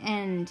at it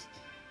and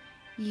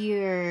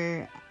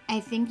I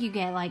think you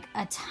get, like,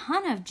 a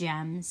ton of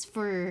gems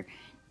for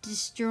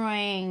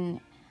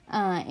destroying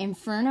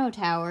Inferno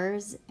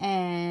Towers,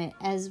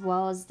 as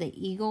well as the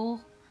Eagle.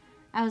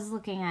 I was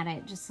looking at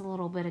it just a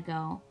little bit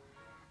ago,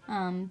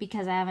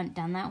 because I haven't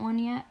done that one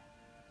yet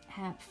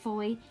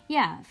fully.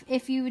 Yeah,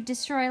 if you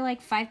destroy like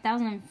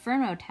 5,000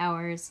 Inferno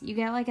Towers, you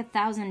get like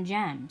 1,000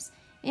 gems.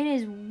 It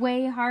is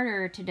way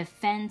harder to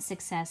defend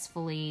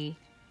successfully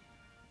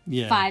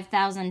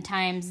 5,000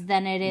 times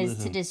than it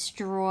is to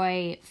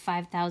destroy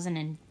 5,000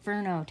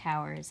 Inferno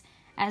Towers.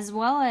 as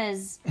well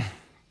as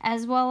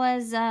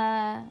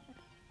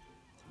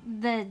the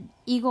the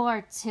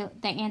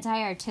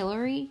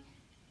anti-artillery.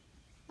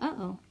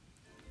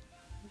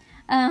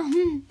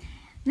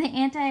 The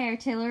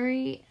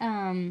anti-artillery.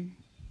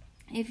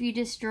 If you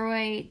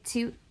destroy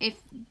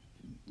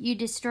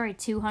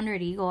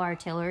 200 Eagle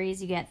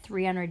artilleries, you get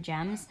 300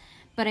 gems.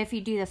 But if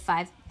you do the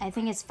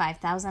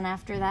 5,000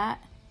 after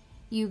that,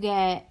 you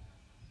get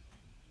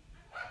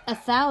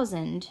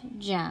 1,000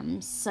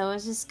 gems. So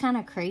it's just kind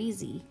of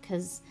crazy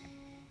because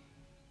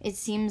it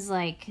seems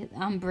like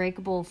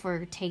Unbreakable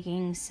for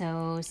taking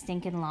so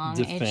stinking long.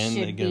 Defend it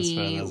should against be,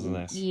 5,000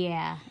 next.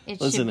 Yeah,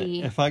 Listen, should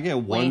be. if I get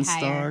one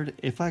higher.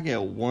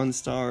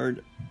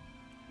 starred,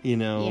 you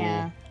know,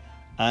 Yeah.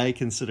 I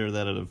consider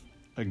that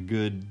a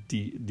good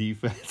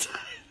defense.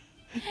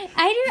 I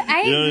You know what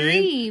I agree.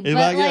 mean? If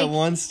but I get like,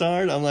 one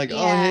starred, I'm like,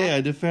 oh, Yeah. hey,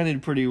 I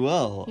defended pretty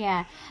well.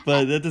 yeah,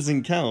 But that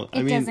doesn't count.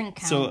 It doesn't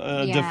count,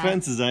 So yeah.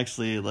 defense is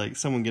actually like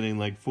someone getting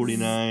like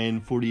 49,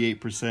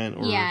 48%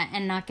 or yeah,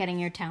 and not getting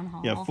your town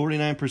hall.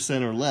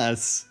 49% or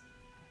less,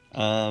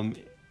 and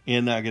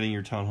not getting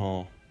your town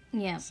hall.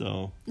 Yeah.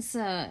 So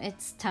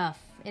it's tough.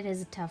 It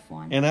is a tough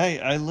one. and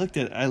I looked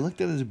at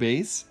his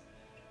base.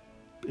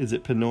 Is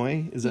it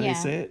Pinoy? Is that how you Yeah.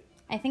 say it?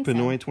 I think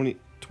Pinoy so.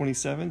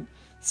 27.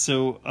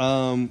 So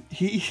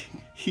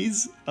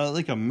he's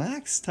like a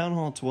max Town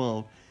Hall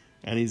 12,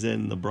 and he's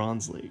in the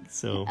Bronze League.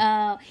 So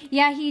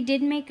Yeah, he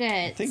did make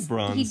I think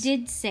bronze. He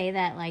did say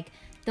that like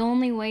the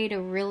only way to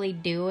really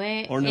do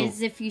it Or no.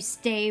 is if you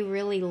stay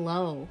really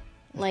low.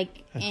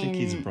 Like I think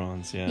he's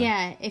bronze. Yeah.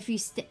 Yeah, if you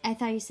I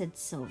thought you said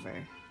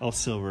silver. Oh,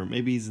 silver.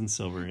 Maybe he's in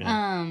silver.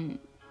 Yeah.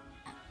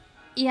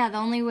 Yeah, the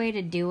only way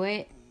to do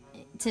it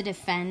to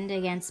defend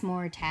against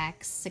more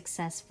attacks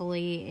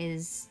successfully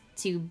is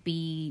to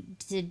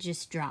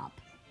just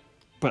drop.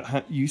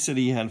 But you said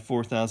he had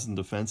 4,000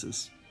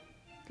 defenses.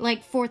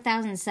 Like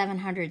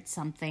 4,700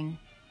 something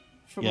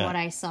from Yeah. what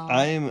I saw.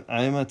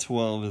 I'm a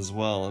 12 as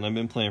well, and I've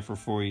been playing for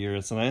 4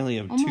 years, and I only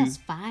have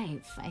Almost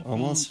 5, I think.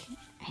 Almost,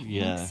 I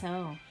yeah. think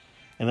so.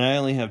 and I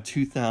only have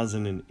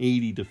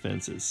 2,080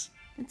 defenses.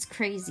 That's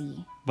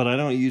crazy. But I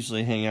don't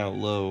usually hang out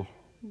low.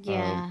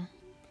 Yeah.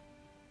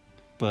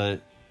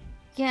 But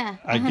Yeah,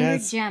 I 100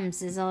 guess-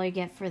 gems is all you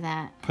get for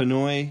that.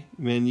 Pinoy,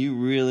 man, you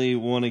really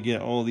want to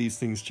get all these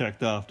things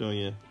checked off, don't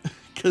you?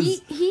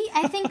 Because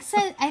I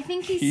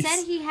think he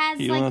said he has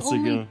he like wants to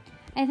only go.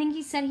 I think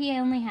he said he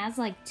only has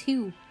like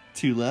 2.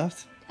 2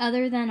 left,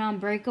 Other than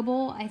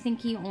Unbreakable, I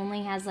think he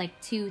only has like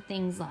 2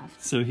 things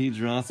left. so he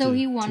dropped. So it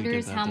he to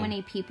wonders get that how done.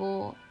 many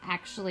people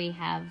actually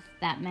have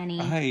that many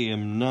I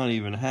am not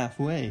even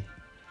halfway.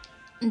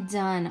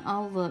 done.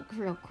 I'll look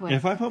real quick.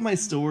 If I put my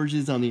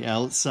storages on the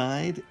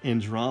outside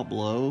and drop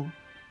low,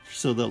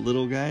 so that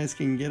little guys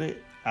can get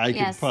it, I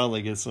Yes. could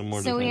probably get some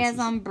more. So defenses.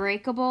 he has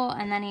Unbreakable,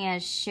 and then he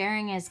has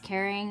Sharing as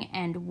Caring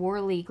and War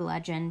League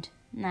Legend,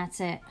 and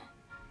that's it.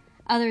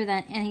 Other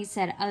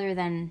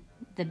than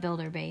the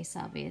Builder base,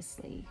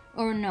 obviously.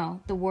 Or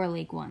no, the War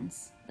League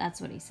ones. That's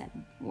what he said.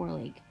 War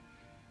League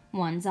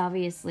ones,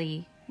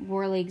 obviously.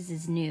 War Leagues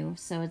is new,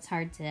 so it's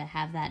hard to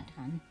have that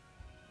done.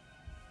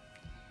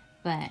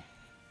 But,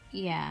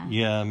 yeah.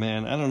 Yeah,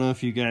 man. I don't know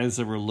if you guys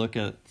ever look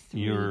at 3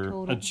 your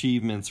total.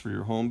 achievements for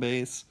your home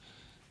base,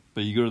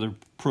 but you go to the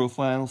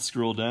profile,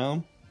 scroll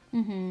down,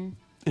 and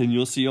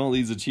you'll see all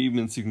these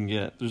achievements you can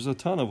get. There's a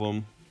ton of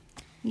them.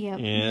 Yep.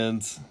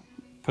 And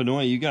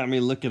Pinoy, you got me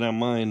looking at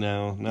mine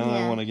now. Now I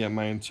Yeah. want to get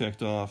mine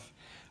checked off.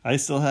 I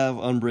still have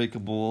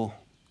Unbreakable.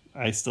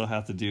 I still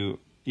have to do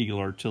Eagle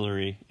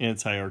Artillery,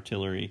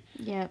 Anti-Artillery.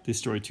 Yep.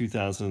 Destroy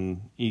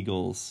 2,000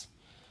 Eagles.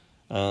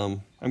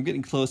 I'm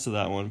getting close to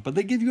that one. But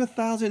they give you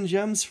 1,000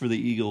 gems for the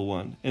Eagle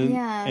one. And,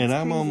 Yeah, and that's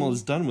I'm crazy.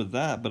 almost done with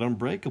that. But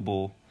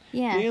Unbreakable,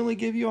 Yeah. they only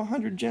give you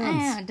 100 I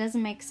gems. know, it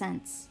doesn't make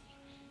sense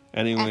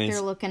Anyways,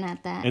 after looking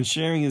at that. and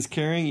Sharing is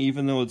Caring,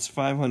 even though it's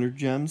 500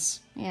 gems,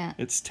 Yeah.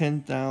 it's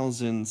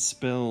 10,000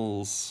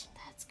 spells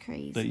That's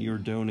crazy. that you're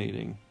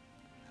donating.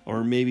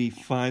 Or maybe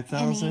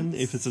 5,000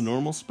 if it's a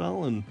normal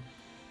spell, and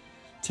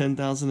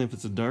 10,000 if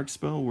it's a dark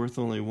spell worth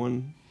only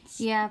 1.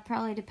 Yeah,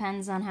 probably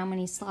depends on how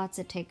many slots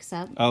it takes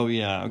up. Oh,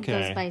 yeah, It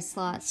goes okay. by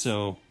slots.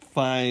 So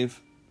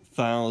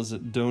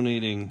 5,000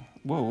 donating.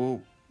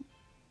 Whoa,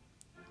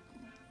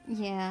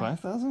 Yeah.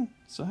 5,000?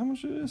 So how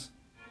much it is?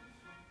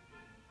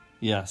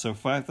 Yeah, so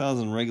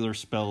 5,000 regular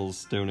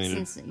spells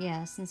donated.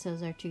 Since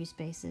those are 2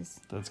 spaces.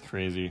 That's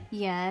crazy.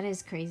 Yeah, it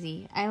is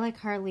crazy. I like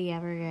hardly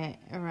ever get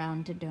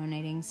around to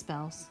donating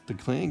spells. The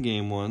clan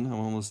game one, I'm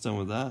almost done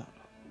with that.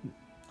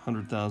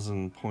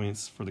 100,000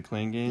 points for the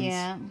clan games.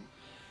 Yeah.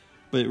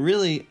 But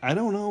really, I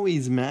don't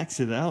always max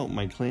it out,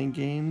 my clan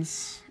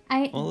games,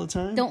 all the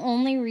time. The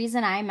only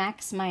reason I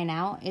max mine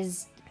out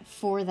is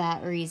for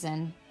that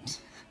reason.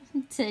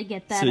 To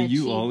get that So achievement.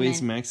 you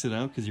always max it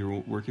out because you're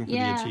working for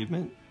Yeah. the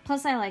achievement?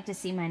 Plus, I like to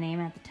see my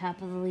name at the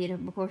top of the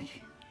leaderboard.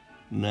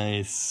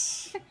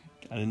 Nice.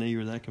 I didn't know you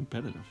were that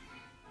competitive.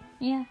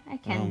 Yeah, I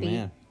can Oh,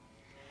 be.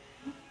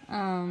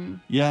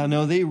 man. Yeah,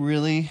 no, they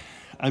really...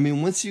 I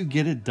mean, once you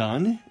get it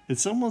done,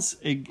 it's almost...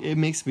 It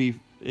makes me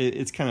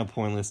it's kind of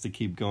pointless to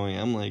keep going.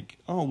 I'm like,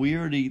 oh,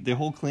 the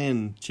whole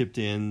clan chipped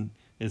in.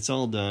 It's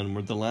all done.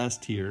 We're the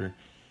last tier.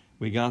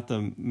 We got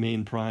the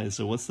main prize.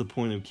 So what's the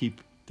point of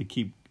keep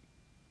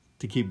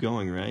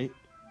going, right?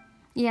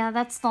 Yeah,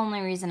 that's the only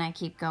reason I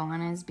keep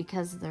going is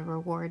because of the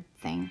reward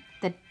thing,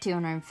 the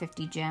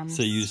 250 gems.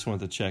 So you just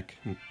want to check.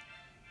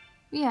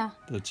 Yeah,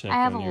 I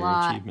have on a your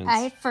lot. achievements.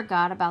 I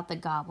forgot about the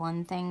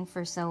goblin thing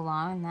for so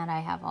long that I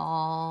have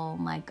all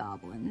my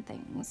goblin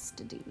things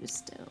to do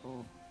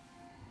still.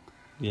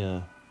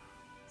 Yeah.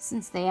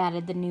 Since they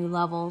added the new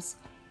levels.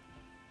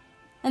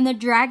 And the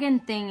dragon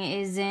thing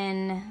is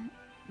in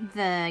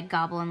the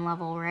goblin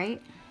level,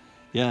 right?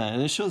 Yeah,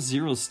 and it shows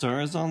 0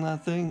 stars on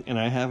that thing, and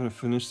I haven't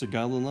finished the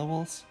goblin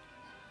levels.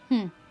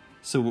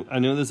 So I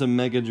know there's a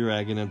mega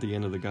dragon at the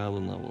end of the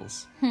goblin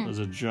levels. There's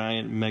a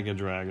giant mega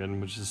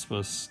dragon, which is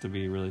supposed to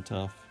be really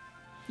tough.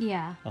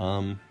 Yeah.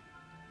 And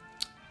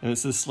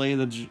it's to slay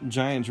the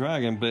giant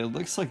dragon, but it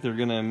looks like they're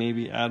gonna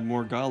maybe add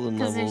more goblin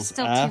levels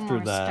still after 2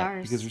 more that,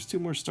 stars. because there's 2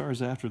 more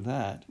stars after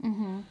that.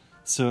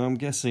 So I'm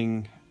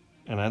guessing,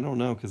 and I don't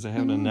know because they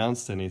haven't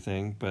announced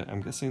anything, but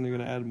I'm guessing they're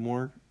gonna add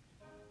more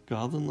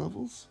goblin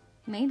levels.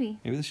 Maybe.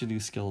 Maybe they should do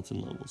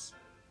skeleton levels.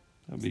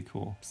 That'd be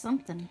cool.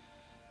 Something.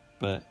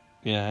 But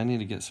yeah, I need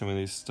to get some of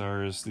these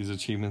stars, these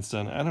achievements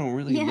done. I don't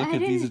really look at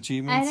these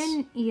achievements. I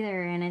didn't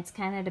either, and it's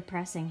kind of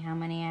depressing how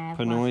many I have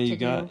Panoy, left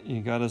to do.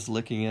 you got us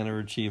looking at our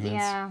achievements.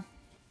 Yeah.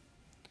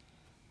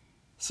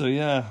 So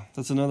yeah,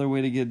 that's another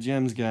way to get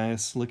gems,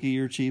 guys. Look at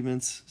your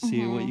achievements,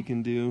 see what you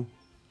can do.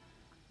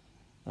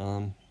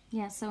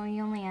 Yeah, so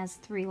he only has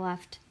 3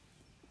 left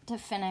to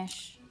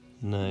finish.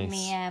 Nice.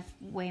 Me, I have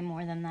way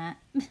more than that.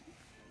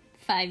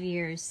 5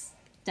 years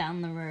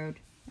down the road,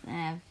 I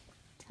have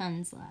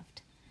tons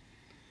left.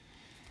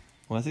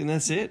 Well, I think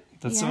that's it.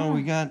 That's all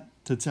we got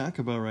to talk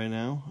about right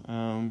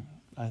now.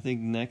 I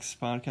think next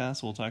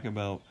podcast we'll talk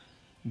about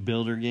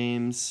builder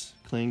games,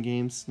 clan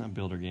games. Not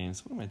builder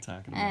games. What am I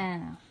talking about? I don't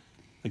know.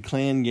 The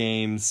clan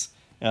games.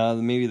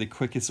 Maybe the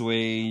quickest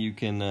way you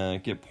can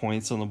get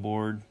points on the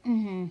board.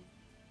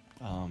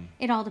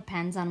 It all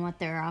depends on what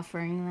they're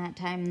offering that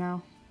time,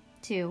 though,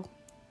 too.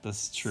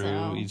 That's true.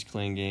 So- Each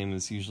clan game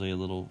is usually a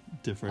little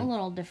different. A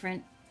little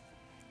different,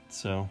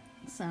 So,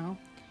 so...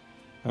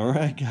 all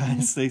right,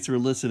 guys. Thanks for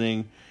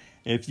listening.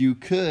 If you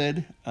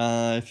could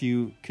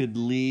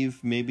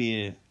leave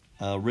maybe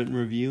a written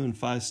review and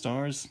 5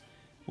 stars,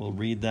 we'll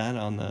read that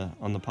on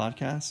the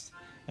podcast,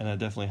 and that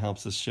definitely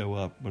helps us show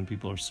up when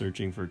people are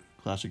searching for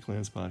Clash of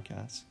Clans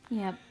podcasts.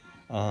 Yep.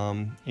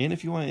 And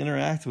if you want to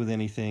interact with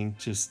anything,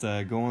 just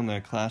go on the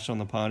Clash on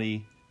the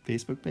Potty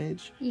Facebook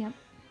page. Yep.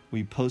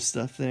 We post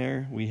stuff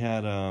there. We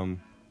had the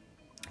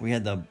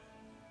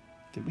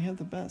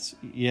bats?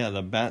 Yeah,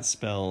 the bat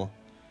spell,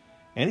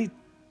 and he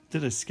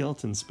did a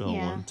skeleton spell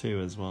one too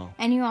as well.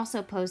 And you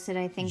also posted,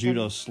 I think,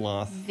 Judo a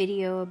sloth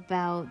video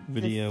about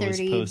video the was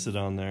 30 posted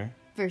on there.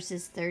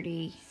 versus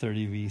 30.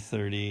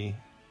 30v30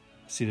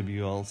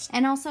 CWL.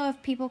 And also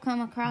if people come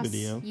across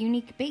Video.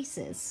 unique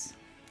bases.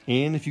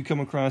 And if you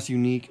come across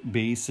unique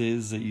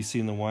bases that you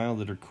see in the wild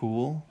that are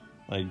cool,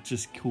 like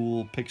just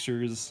cool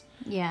pictures,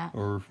 Yeah.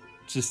 or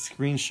just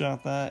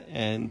screenshot that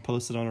and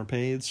post it on our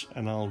page,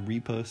 and I'll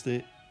repost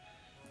it.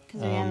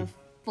 Because we have a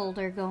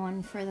folder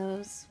going for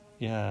those.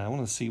 Yeah, I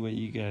want to see what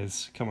you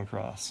guys come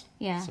across.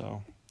 Yeah.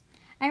 So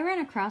I ran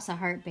across a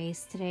heart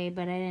base today,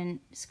 but I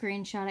didn't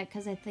screenshot it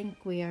because I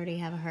think we already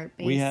have a heart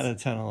base. we had a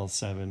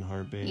 10L7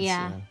 heart base.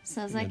 Yeah.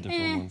 So I was We like, had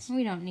different ones.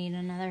 we don't need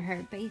another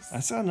heart base. I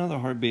saw another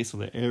heart base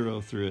with an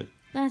arrow through it.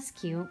 That's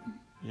cute.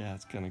 Yeah,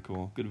 it's kind of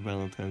cool. Good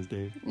Valentine's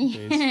Day.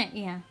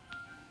 Yeah.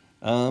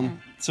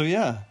 So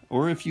yeah,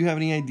 or if you have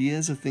any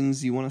ideas of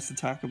things you want us to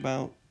talk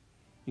about,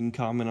 you can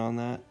comment on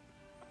that.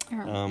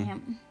 Yeah.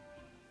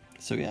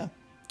 So yeah.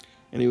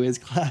 Anyways,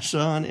 clash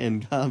on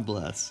and God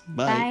bless.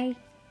 Bye. Bye.